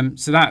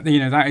 So that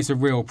that is a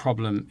real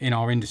problem in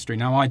our industry.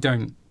 Now, I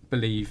don't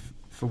believe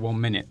for 1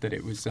 minute that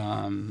it was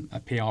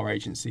a PR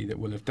agency that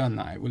will have done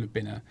that. It will have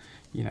been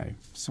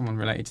someone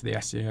related to the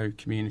SEO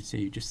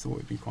community who just thought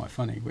it'd be quite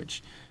funny,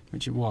 which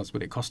it was,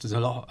 but it cost us a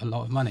lot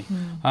of money.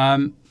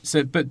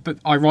 But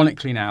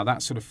ironically now,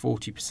 that's sort of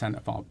 40%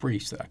 of our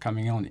briefs that are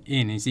coming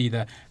in is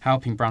either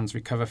helping brands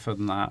recover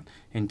from that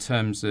in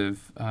terms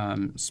of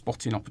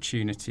spotting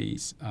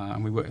opportunities,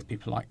 and we work with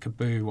people like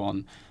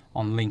Kaboo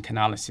on link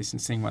analysis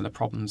and seeing where the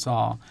problems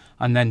are,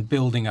 and then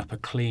building up a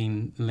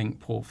clean link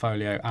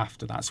portfolio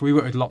after that. So we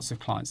work with lots of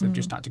clients that have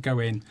just had to go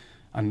in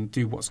and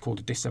do what's called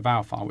a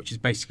disavow file, which is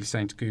basically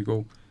saying to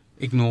Google,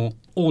 ignore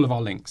all of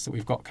our links that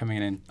we've got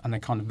coming in, and they're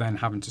kind of then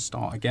having to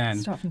start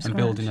again and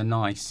building a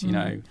nice,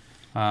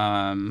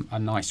 a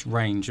nice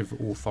range of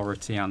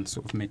authority and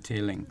sort of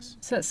mid-tier links.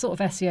 So that's sort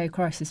of SEO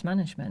crisis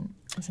management,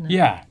 isn't it?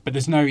 Yeah, but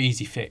there's no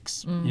easy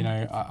fix.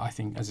 I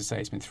think, as I say,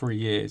 it's been 3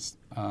 years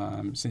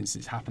since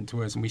it's happened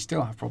to us, and we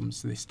still have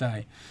problems to this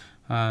day.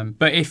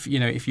 But if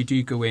you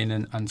do go in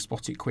and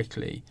spot it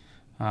quickly,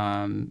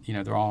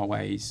 there are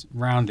ways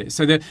around it.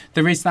 So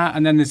there is that,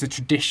 and then there's a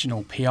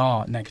traditional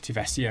PR negative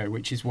SEO,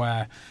 which is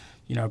where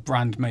a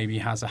brand maybe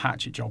has a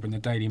hatchet job in the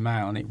Daily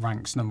Mail and it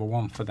ranks number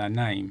 1 for their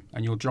name,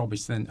 and your job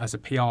is then as a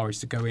PR is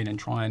to go in and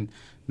try and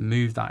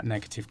move that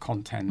negative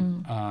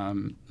content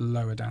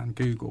lower down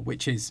Google,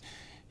 which is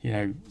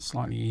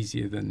slightly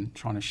easier than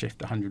trying to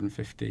shift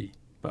 150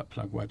 butt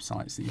plug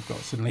websites that you've got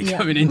suddenly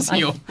coming into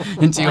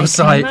your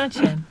site.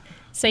 Imagine.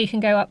 So you can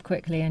go up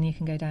quickly and you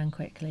can go down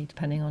quickly,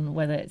 depending on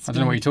whether it's... I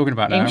don't know what you're talking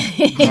about now.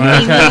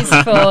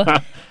 used for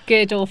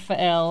good or for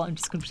ill. I'm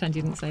just going to pretend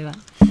you didn't say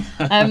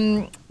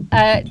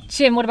that.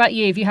 Jim, what about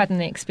you? Have you had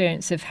any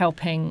experience of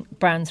helping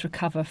brands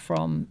recover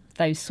from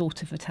those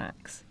sort of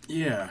attacks?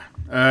 Yeah,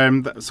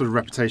 that sort of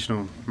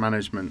reputational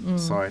management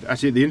side.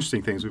 Actually, the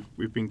interesting thing is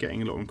we've been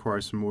getting a lot of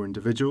inquiries from more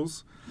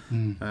individuals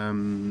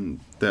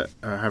that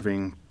are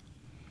having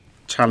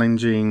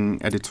challenging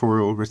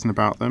editorial written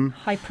about them.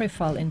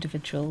 High-profile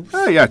individuals.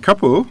 Oh, yeah, a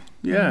couple.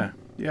 Yeah.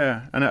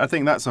 And I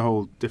think that's a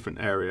whole different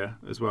area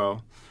as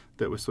well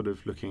that we're sort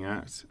of looking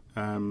at.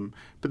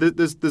 But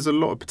there's a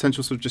lot of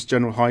potential sort of just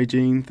general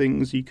hygiene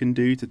things you can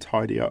do to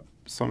tidy up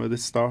some of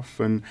this stuff,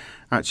 and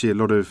actually a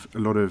lot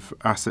of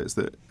assets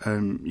that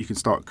you can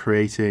start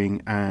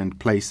creating and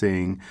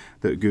placing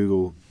that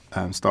Google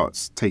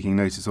starts taking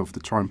notice of to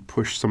try and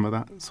push some of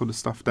that sort of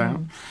stuff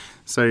down.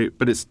 So,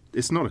 but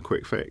it's not a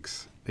quick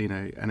fix.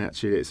 And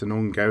actually it's an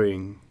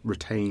ongoing,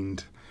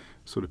 retained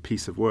sort of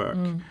piece of work.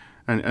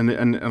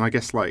 And I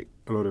guess like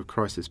a lot of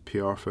crisis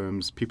PR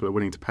firms, people are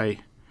willing to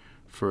pay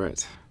for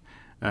it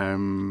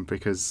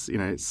because,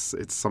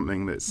 it's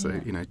something that's,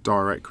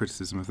 direct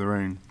criticism of their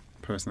own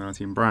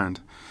personality and brand.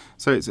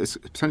 So it's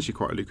potentially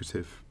quite a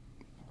lucrative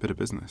bit of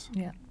business.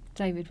 Yeah.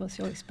 David, what's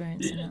your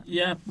experience in that?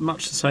 Yeah,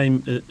 much the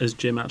same as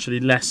Jim, actually.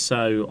 Less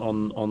so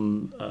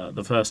on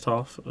the first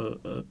half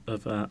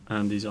of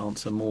Andy's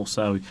answer, more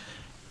so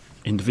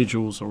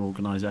individuals or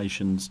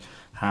organisations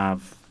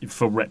have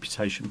for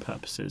reputation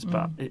purposes,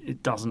 but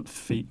it doesn't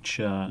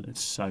feature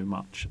so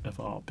much of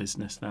our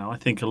business now. I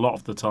think a lot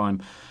of the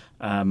time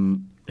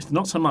it's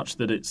not so much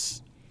that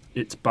it's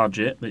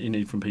budget that you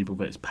need from people,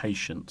 but it's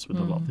patience with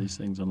a lot of these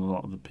things, and a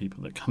lot of the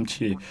people that come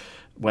to you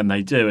when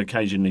they do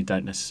occasionally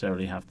don't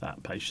necessarily have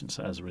that patience.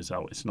 As a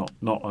result, it's not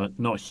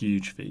a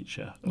huge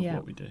feature of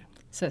what we do.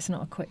 So it's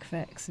not a quick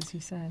fix, as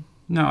you say.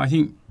 No, I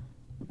think.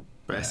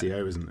 But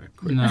SEO isn't a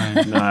quick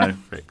No.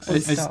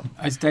 fix.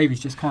 As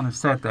David's just kind of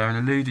said there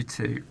and alluded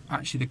to,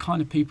 actually the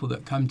kind of people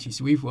that come to you.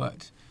 So we've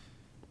worked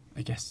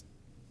with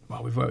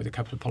a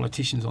couple of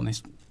politicians on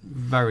this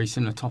very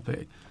similar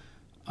topic.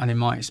 And in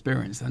my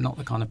experience, they're not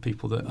the kind of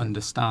people that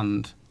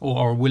understand or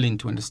are willing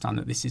to understand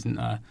that this isn't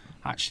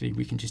actually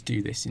we can just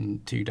do this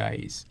in 2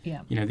 days.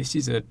 Yeah. This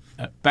is a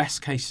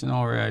best case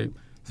scenario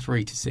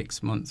 3 to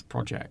 6 month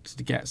project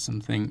to get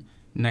something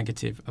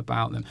negative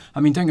about them.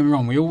 I mean, don't get me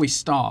wrong, we always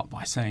start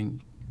by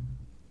saying,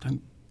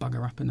 don't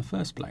bugger up in the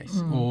first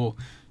place. Or,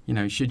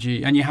 should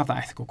you, and you have that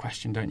ethical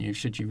question, don't you?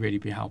 Should you really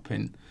be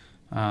helping?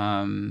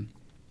 And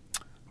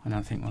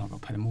I think, well, I've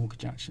got to pay the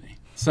mortgage actually.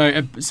 So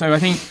I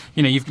think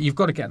you've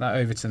got to get that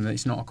over to them that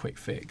it's not a quick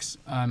fix.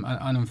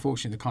 And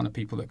unfortunately, the kind of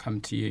people that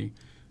come to you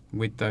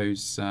with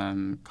those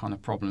kind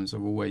of problems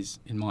are always,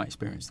 in my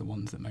experience, the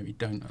ones that maybe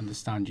don't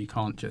understand. You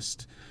can't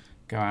just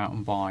go out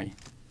and buy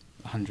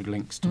 100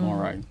 links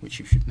tomorrow, which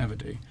you should never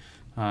do,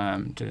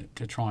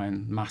 to try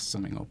and mask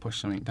something or push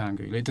something down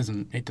Google. It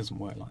doesn't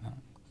work like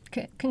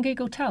that. Can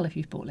Google tell if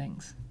you've bought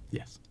links?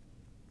 Yes.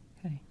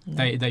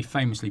 Okay. They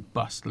famously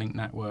bust link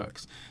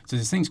networks. So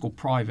there's things called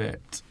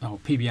private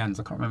PBNs.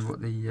 I can't remember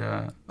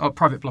what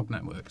private blog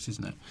networks,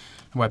 isn't it?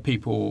 Where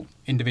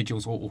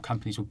individuals or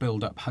companies will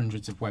build up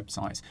hundreds of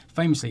websites.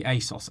 Famously,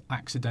 ASOS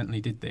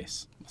accidentally did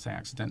this. I say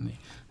accidentally.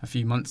 A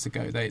few months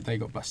ago, they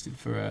got busted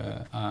for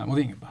they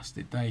didn't get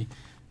busted. They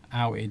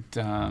outed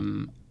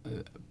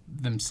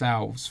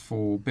themselves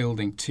for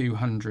building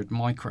 200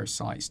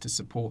 microsites to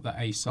support the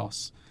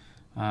ASOS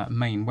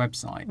main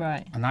website.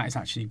 Right. And that is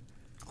actually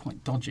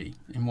quite dodgy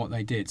in what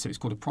they did. So it's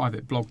called a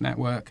private blog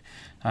network.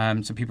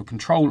 So people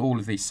control all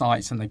of these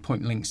sites and they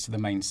point links to the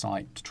main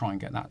site to try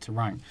and get that to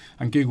rank.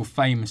 And Google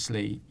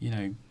famously,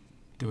 do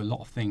a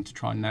lot of things to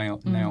try and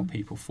nail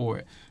people for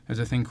it. There's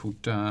a thing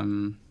called,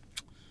 I'm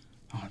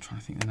trying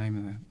to think the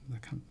name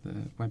of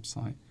the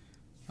website.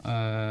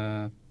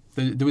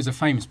 There was a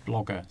famous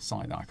blogger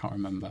site that I can't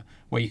remember,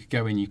 where you could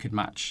go in, you could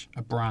match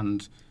a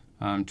brand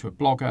to a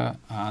blogger,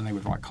 and they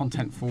would write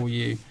content for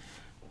you.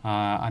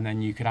 And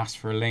then you could ask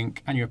for a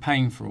link, and you were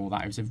paying for all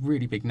that. It was a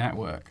really big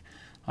network.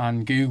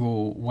 And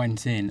Google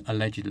went in,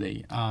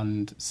 allegedly,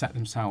 and set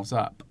themselves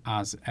up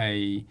as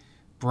a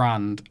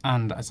brand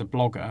and as a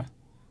blogger,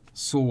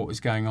 saw what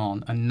was going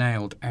on, and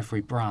nailed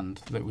every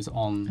brand that was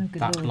on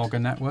that blogger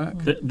network.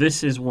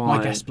 This is why...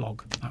 My guest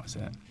blog, that was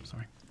it.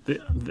 Sorry.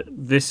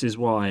 This is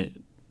why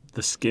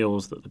the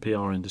skills that the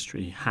PR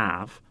industry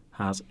are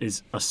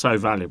so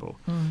valuable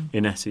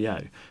in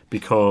SEO,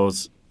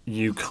 because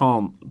you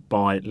can't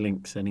buy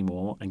links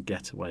anymore and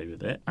get away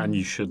with it, and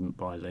you shouldn't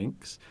buy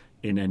links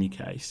in any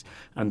case.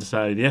 And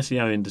so the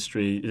SEO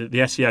industry,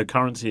 the SEO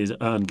currency is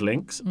earned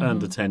links,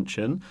 earned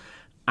attention,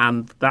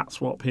 and that's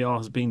what PR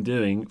has been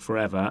doing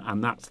forever,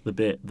 and that's the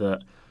bit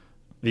that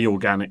the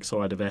organic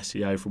side of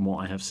SEO, from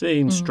what I have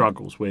seen,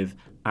 struggles with,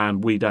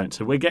 and we don't.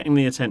 So we're getting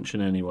the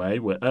attention anyway,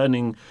 we're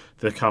earning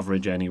the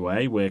coverage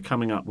anyway, we're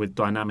coming up with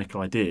dynamic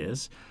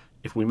ideas.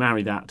 If we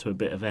marry that to a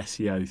bit of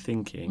SEO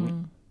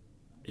thinking,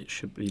 it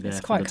should be there. It's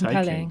for quite the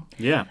compelling.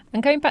 Taking. Yeah.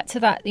 And going back to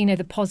that,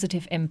 the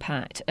positive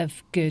impact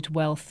of good,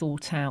 well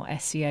thought out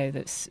SEO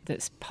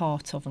that's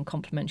part of and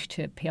complementary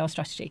to a PR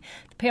strategy.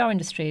 The PR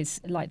industry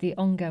is like the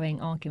ongoing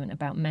argument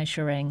about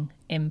measuring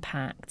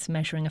impact,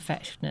 measuring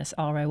effectiveness,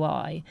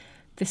 ROI.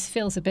 This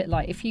feels a bit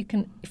like if you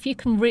can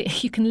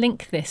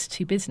link this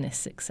to business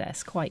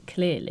success quite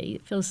clearly.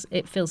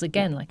 It feels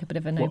again like a bit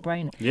of a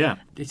no-brainer. Yeah.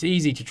 It's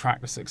easy to track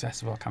the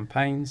success of our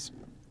campaigns.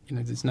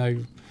 There's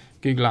no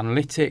Google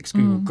Analytics,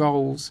 Google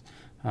Goals,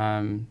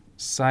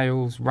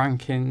 sales,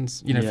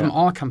 rankings. From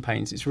our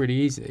campaigns, it's really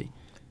easy.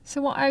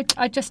 So what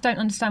I just don't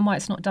understand why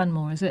it's not done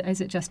more. Is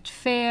it just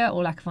fear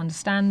or lack of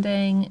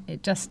understanding?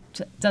 It just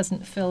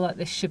doesn't feel like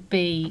this should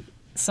be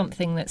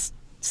something that's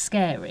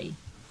scary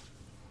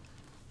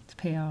to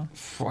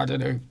PR. I don't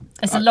know.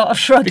 There's a lot of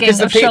shrugging because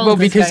of shoulders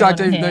because I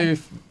going don't on know here.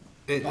 if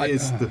It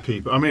is the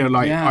people. I mean,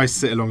 I Yeah.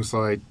 sit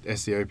alongside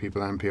SEO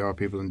people and PR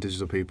people and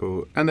digital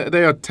people, and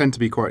they tend to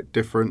be quite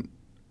different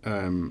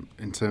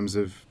in terms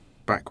of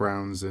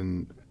backgrounds,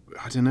 and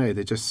I don't know.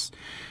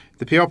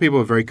 The PR people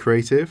are very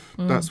creative.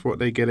 That's what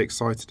they get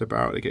excited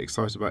about. They get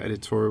excited about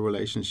editorial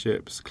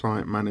relationships,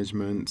 client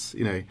management.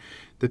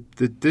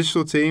 The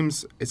digital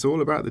teams. It's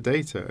all about the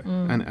data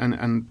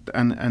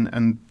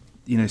and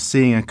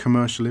seeing a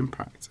commercial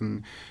impact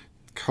and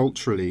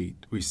culturally,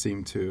 we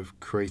seem to have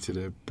created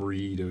a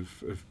breed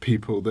of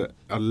people that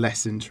are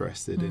less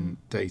interested in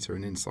data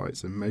and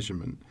insights and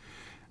measurement.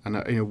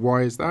 And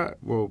why is that?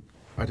 Well,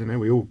 I don't know.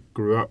 We all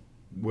grew up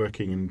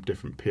working in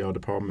different PR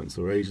departments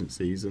or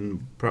agencies,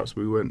 and perhaps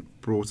we weren't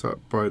brought up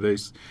by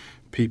those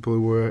people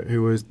who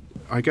were.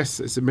 I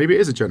guess maybe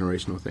it is a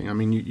generational thing. I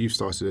mean, you've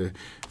started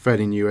a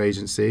fairly new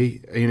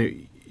agency.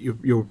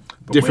 You're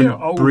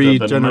different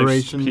breed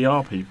generation.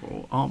 Most PR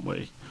people, aren't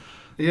we?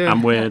 Yeah.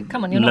 And we're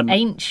come on, you're not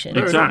ancient.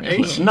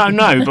 Exactly.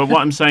 No. But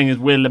what I'm saying is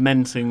we're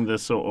lamenting the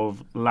sort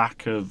of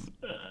lack of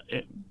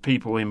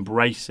people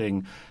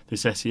embracing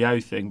this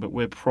SEO thing, but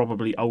we're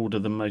probably older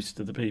than most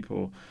of the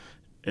people.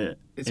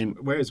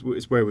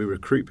 It's where we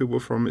recruit people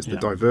from. It's the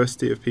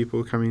diversity of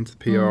people coming into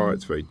PR.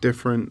 It's very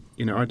different.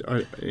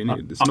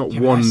 It's not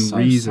one so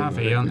reason.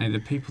 Savvy, aren't they? The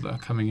people that are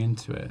coming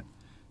into it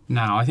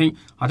now. I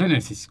don't know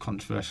if this is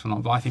controversial or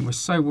not, but I think we're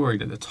so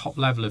worried at the top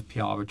level of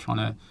PR. We're trying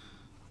to,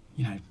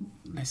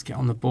 let's get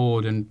on the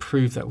board and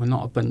prove that we're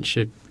not a bunch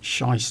of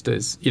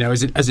shysters.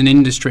 As an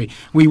industry,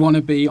 we want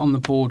to be on the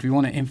board. We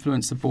want to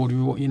influence the board.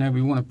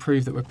 We want to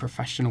prove that we're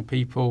professional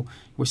people.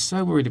 We're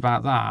so worried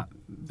about that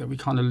we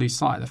kind of lose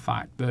sight of the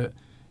fact that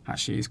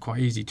actually it's quite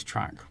easy to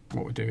track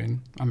what we're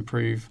doing and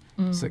prove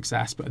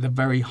success. But at the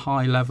very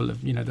high level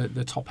of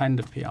the top end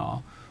of PR,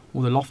 all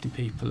the lofty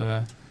people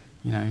are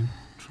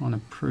trying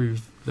to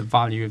prove the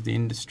value of the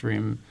industry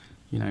and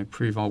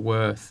prove our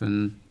worth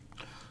and.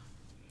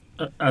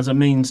 As a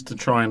means to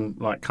try and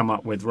come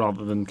up with,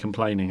 rather than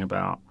complaining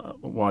about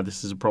why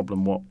this is a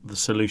problem, what the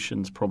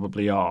solutions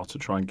probably are to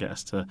try and get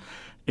us to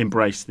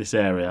embrace this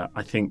area.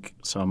 I think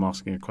so. I'm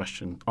answering a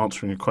question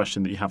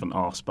that you haven't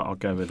asked, but I'll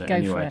go with it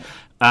anyway.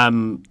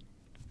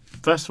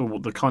 First of all,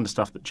 the kind of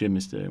stuff that Jim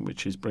is doing,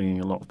 which is bringing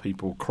a lot of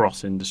people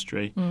cross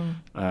industry,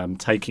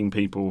 taking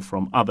people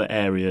from other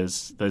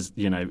areas. There's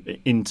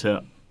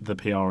into the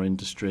PR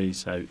industry,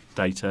 so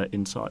data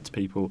insights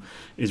people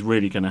is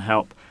really going to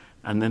help.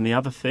 And then the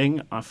other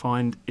thing I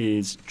find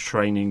is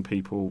training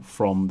people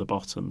from the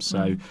bottom.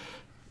 So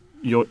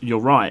you're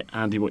right,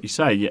 Andy, what you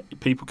say.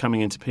 People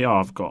coming into PR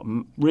have got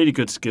really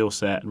good skill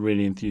set and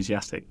really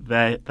enthusiastic.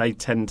 They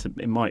tend to,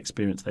 in my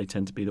experience, they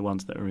tend to be the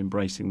ones that are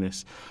embracing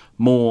this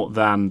more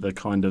than the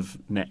kind of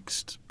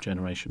next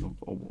generation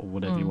or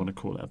whatever you want to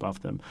call it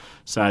above them.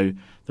 So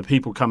the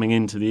people coming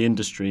into the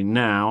industry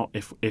now,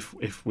 if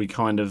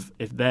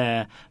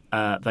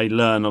they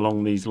learn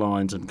along these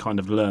lines and kind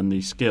of learn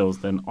these skills,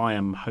 then I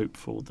am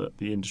hopeful that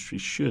the industry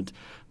should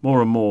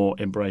more and more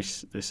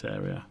embrace this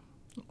area.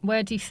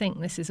 Where do you think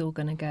this is all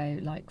going to go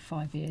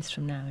 5 years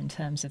from now in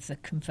terms of the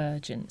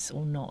convergence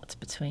or not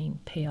between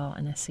PR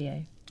and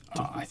SEO?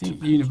 I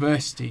think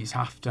universities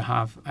have to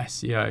have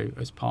SEO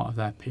as part of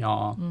their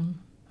PR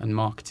and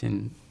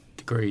marketing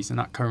degrees, and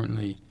that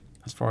currently,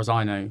 as far as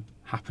I know,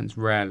 happens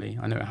rarely.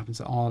 I know it happens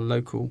at our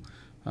local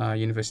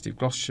University of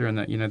Gloucester, and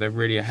that they're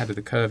really ahead of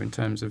the curve in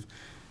terms of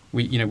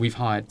we've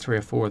hired 3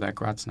 or 4 of their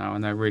grads now,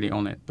 and they're really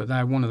on it. But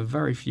they're one of the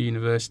very few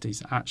universities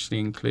that actually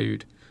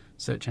include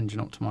search engine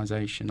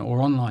optimization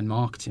or online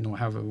marketing or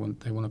however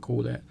they want to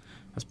call it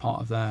as part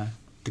of their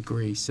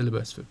degree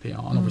syllabus for PR.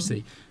 And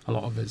obviously a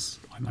lot of us,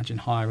 I imagine,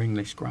 hire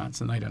English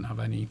grads and they don't have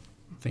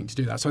anything to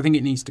do that. So I think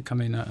it needs to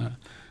come in at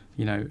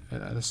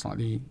a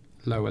slightly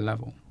lower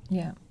level.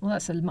 Yeah, well,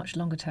 that's a much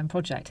longer term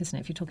project, isn't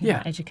it, if you're talking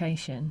about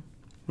education?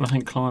 Well, I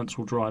think clients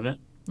will drive it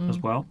as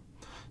well.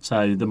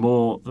 So the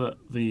more that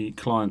the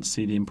clients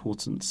see the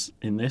importance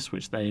in this,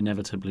 which they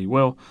inevitably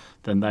will,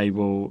 then they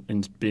will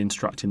be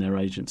instructing their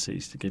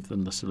agencies to give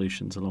them the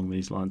solutions along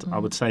these lines. I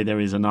would say there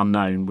is an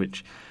unknown,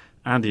 which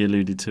Andy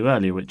alluded to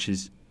earlier, which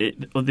is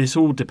this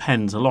all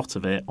depends, a lot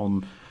of it,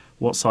 on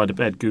what side of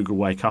bed Google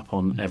wake up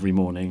on every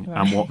morning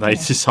and what they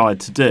decide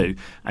to do.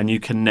 And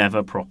you can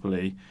never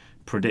properly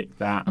predict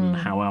that and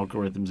how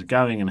algorithms are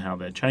going and how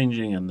they're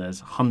changing, and there's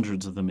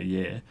hundreds of them a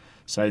year.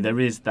 So there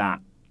is that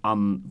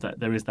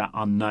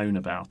unknown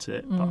about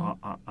it, but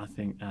I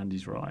think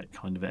Andy's right,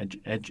 kind of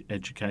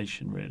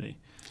education really.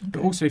 Okay.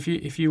 But also,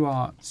 if you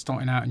are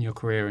starting out in your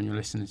career and you're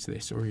listening to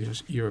this, or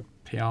you're a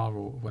PR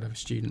or whatever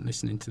student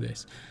listening to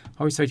this, I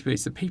always say to people,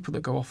 it's the people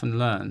that go off and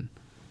learn,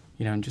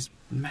 and just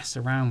mess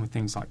around with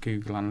things like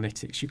Google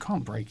Analytics. You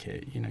can't break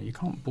it, you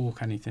can't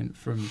balk anything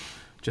from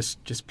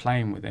just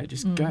playing with it.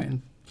 Just go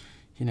and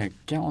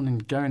get on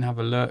and go and have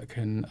a look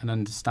and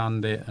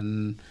understand it.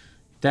 And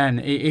then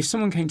if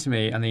someone came to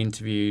me and they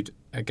interviewed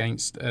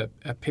against a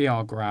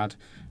PR grad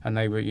and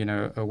they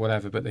were, or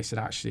whatever, but they said,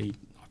 actually,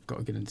 I've got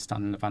a good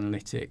understanding of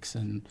analytics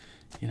and,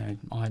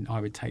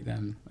 I would take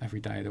them every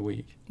day of the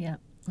week. Yeah.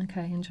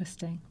 Okay,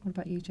 interesting. What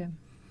about you, Jim?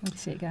 Where do you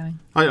see it going?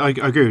 I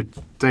agree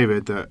with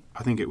David that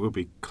I think it will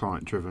be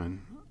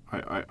client-driven.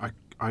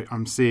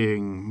 I'm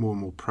seeing more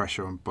and more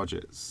pressure on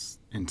budgets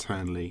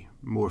internally,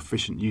 more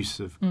efficient use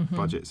of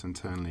budgets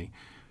internally.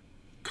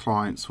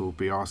 Clients will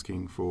be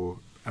asking for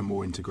a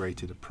more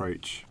integrated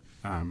approach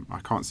I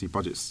can't see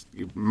budgets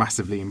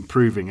massively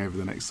improving over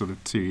the next sort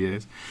of 2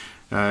 years.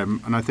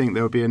 And I think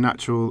there will be a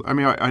natural... I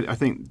mean, I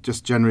think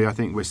just generally, I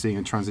think we're seeing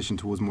a transition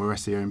towards more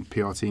SEO and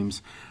PR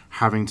teams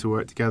having to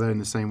work together in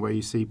the same way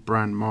you see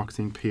brand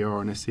marketing, PR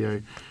and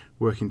SEO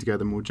working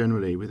together more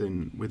generally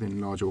within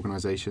large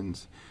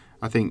organisations.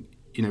 I think,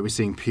 we're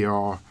seeing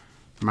PR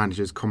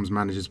managers, comms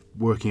managers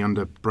working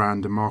under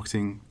brand and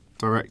marketing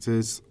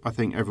directors. I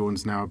think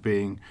everyone's now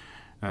being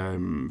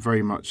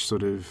very much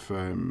sort of,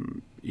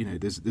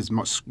 there's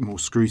much more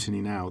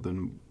scrutiny now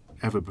than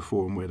ever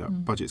before on where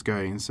that budget's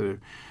going. So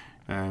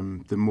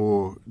the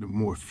more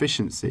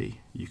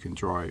efficiency you can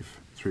drive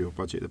through your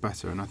budget, the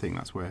better. And I think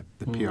that's where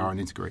the PR and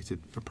integrated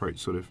approach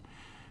sort of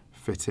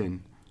fit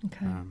in.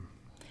 Okay.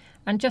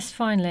 And just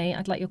finally,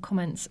 I'd like your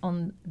comments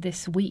on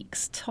this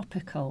week's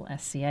topical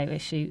SEO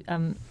issue.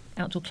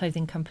 Outdoor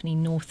clothing company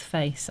North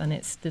Face and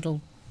its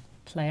little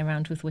play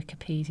around with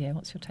Wikipedia.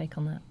 What's your take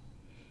on that,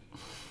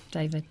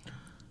 David?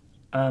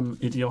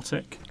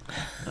 Idiotic.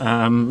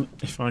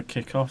 If I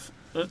kick off.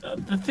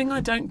 The thing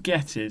I don't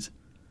get is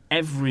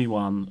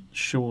everyone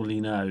surely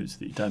knows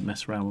that you don't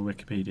mess around with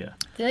Wikipedia.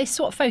 Did they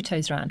swap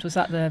photos round? Was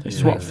that the... They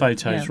swap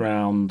photos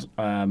round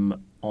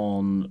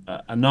on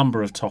a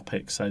number of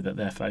topics so that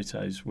their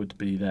photos would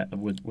be there,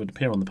 would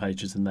appear on the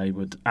pages, and they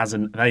would,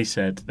 they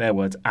said their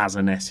words, as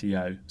an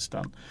SEO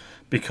stunt.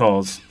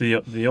 Because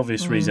the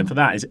obvious reason for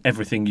that is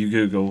everything you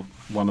Google,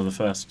 one of the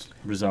first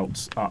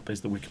results up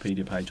is the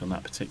Wikipedia page on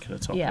that particular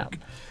topic. Yeah.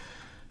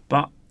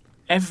 But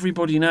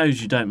everybody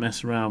knows you don't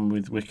mess around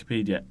with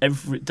Wikipedia.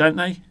 Don't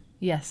they?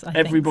 Yes, I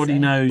think everybody so.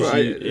 knoes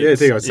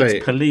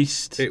it's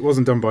policed. It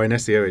wasn't done by an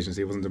SEO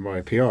agency, it wasn't done by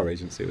a PR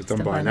agency, it was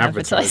done by an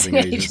advertising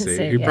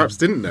agency who perhaps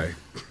didn't know.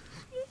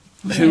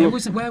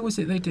 Where was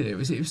it they did it?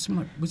 Was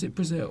it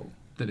Brazil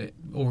did it,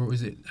 or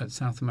was it at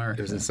South America?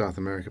 It was in South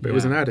America, but it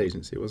was an ad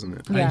agency, wasn't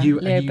it? Yeah, a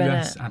Leo US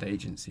Burnett. ad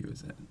agency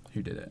was it?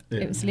 Who did it?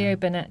 Yeah. It was Leo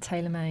Burnett,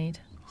 TaylorMade.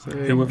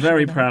 Who were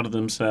very proud of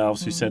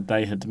themselves, who said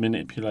they had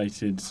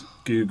manipulated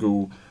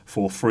Google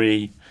for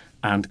free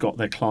and got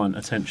their client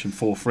attention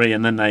for free,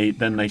 and then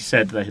they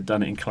said they had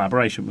done it in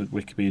collaboration with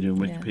Wikipedia, and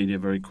Wikipedia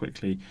very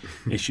quickly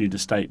issued a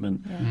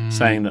statement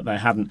saying that they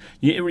hadn't.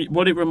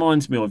 What it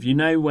reminds me of,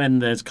 when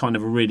there's kind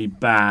of a really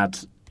bad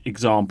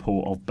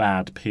example of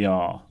bad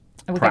PR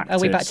practice. Are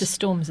we back to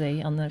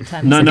Stormzy on the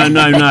Thames?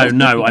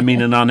 No. I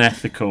mean an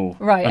unethical.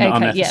 Right.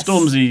 Okay. Yes.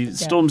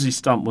 Stormzy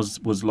stunt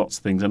was lots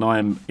of things, and I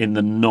am in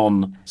the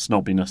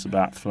non-snobbiness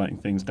about floating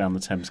things down the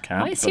Thames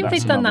camp. I assume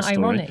they've done that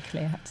ironically,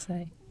 I have to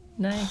say.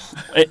 No.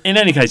 In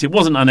any case, it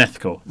wasn't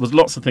unethical. There was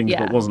lots of things,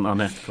 but it wasn't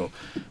unethical.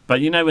 But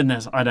when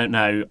there's, I don't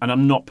know, and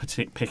I'm not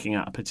picking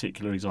out a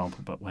particular example,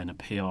 but when a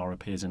PR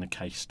appears in a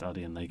case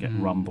study and they get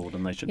rumbled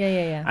and they should...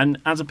 Yeah. And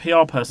as a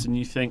PR person,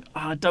 you think,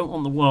 I don't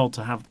want the world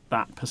to have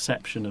that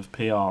perception of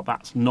PR.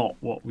 That's not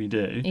what we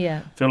do.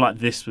 Yeah. I feel like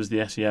this was the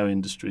SEO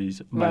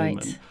industry's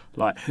moment. Right.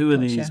 Like, who are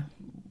these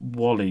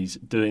wallies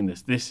doing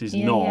this? This is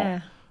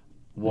not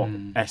what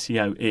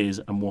SEO is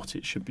and what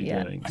it should be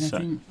doing. And I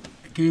think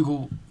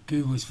Google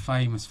is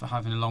famous for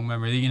having a long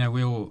memory.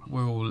 We're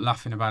all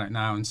laughing about it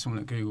now, and someone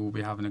at Google will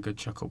be having a good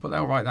chuckle, but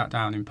they'll write that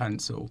down in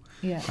pencil.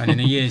 Yeah. And in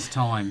a year's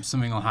time,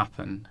 something will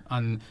happen,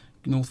 and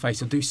North Face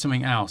will do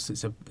something else.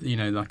 It's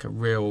like a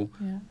real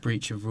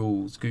breach of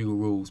rules, Google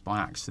rules by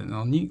accident,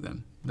 and they'll nuke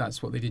them.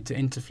 That's what they did to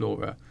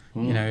Interflora.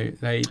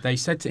 They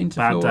said to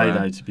Interflora... Bad day,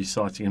 though, to be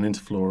citing an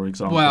Interflora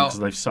example, because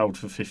they've sold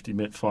for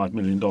 $55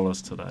 million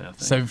today, I think.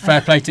 So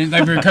fair play to them.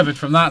 They've recovered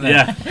from that then.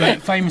 Yeah.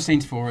 But famously,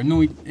 Interflora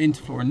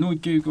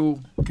annoyed Google.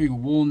 Google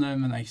warned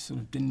them, and they sort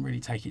of didn't really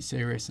take it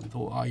serious and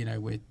thought,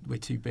 we're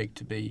too big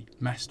to be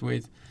messed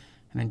with.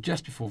 And then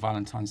just before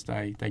Valentine's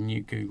Day, they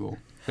nuked Google.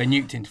 They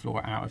nuked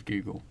Interflora out of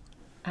Google.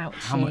 Ouchie.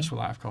 How much will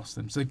that have cost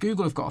them? So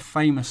Google have got a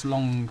famous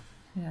long...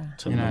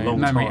 Took a long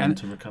memory time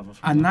to recover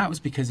from and that was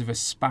because of a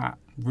spat,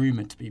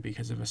 rumoured to be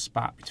because of a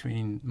spat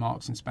between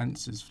Marks and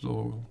Spencer's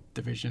floral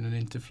division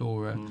and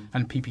Interflora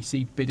and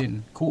PPC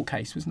bidding court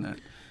case, wasn't it?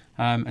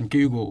 And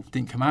Google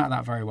didn't come out of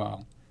that very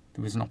well.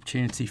 There was an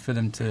opportunity for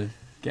them to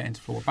get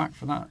Interflora back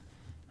for that,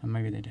 and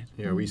maybe they did.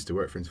 Yeah, we used to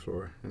work for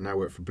Interflora and now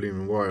work for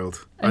Bloom and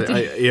Wild.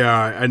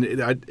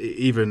 Oh,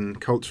 even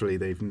culturally,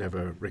 they've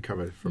never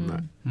recovered from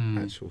that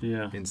actual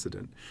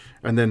incident.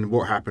 And then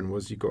what happened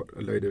was you got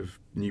a load of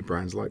new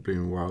brands like Bloom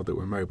and Wild that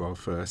were mobile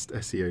first,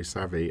 SEO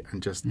savvy,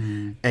 and just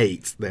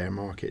ate their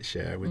market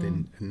share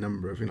within a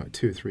number of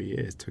 2 or 3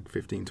 years. Took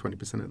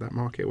 15-20% of that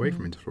market away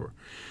from Interflora.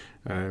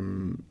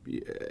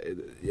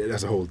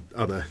 That's a whole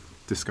other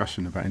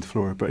discussion about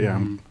Interflora, but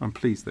I'm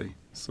pleased they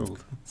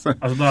sold. So,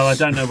 although I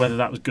don't know whether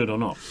that was good or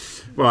not.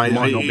 Well, it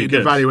might not be the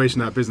good. valuation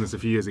of that business a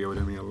few years ago would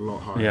have been a lot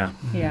higher.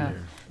 Yeah.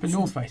 But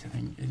North Face, I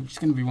think, it's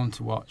going to be one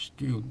to watch.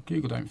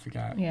 Google don't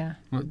forget. Yeah.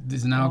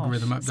 There's an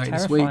algorithm update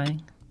this week.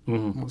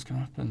 What's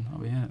going to happen? That'll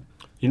be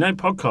it.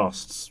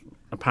 Podcasts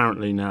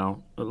apparently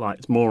now,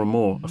 like more and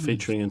more, are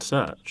featuring in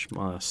search.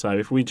 So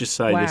if we just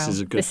say this is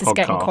a good podcast, this is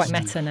getting quite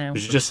meta now. We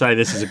should just say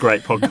this is a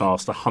great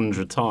podcast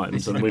 100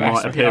 times, and we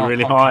might appear PR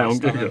really high on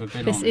podcast I've Google. ever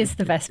been This on. is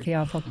the best PR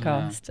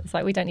podcast. It's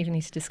like we don't even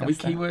need to discuss Are we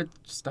that. keyword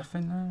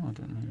stuffing now? I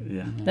don't know.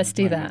 Yeah. Let's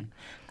do maybe.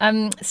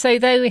 that. So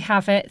there we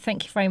have it.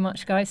 Thank you very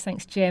much, guys.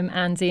 Thanks, Jim,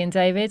 Andy and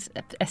David.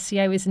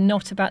 SEO is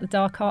not about the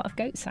dark art of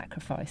goat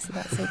sacrifice. So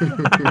that's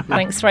it.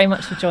 Thanks very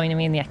much for joining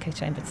me in the Echo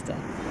Chamber today.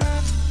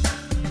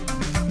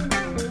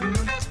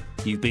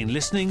 You've been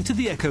listening to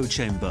The Echo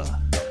Chamber.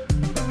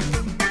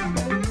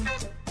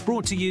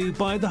 Brought to you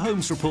by The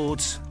Holmes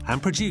Report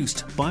and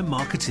produced by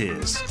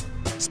Marketeers.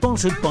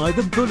 Sponsored by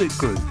the Bullet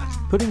Group,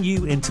 putting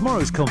you in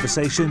tomorrow's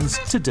conversations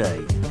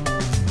today.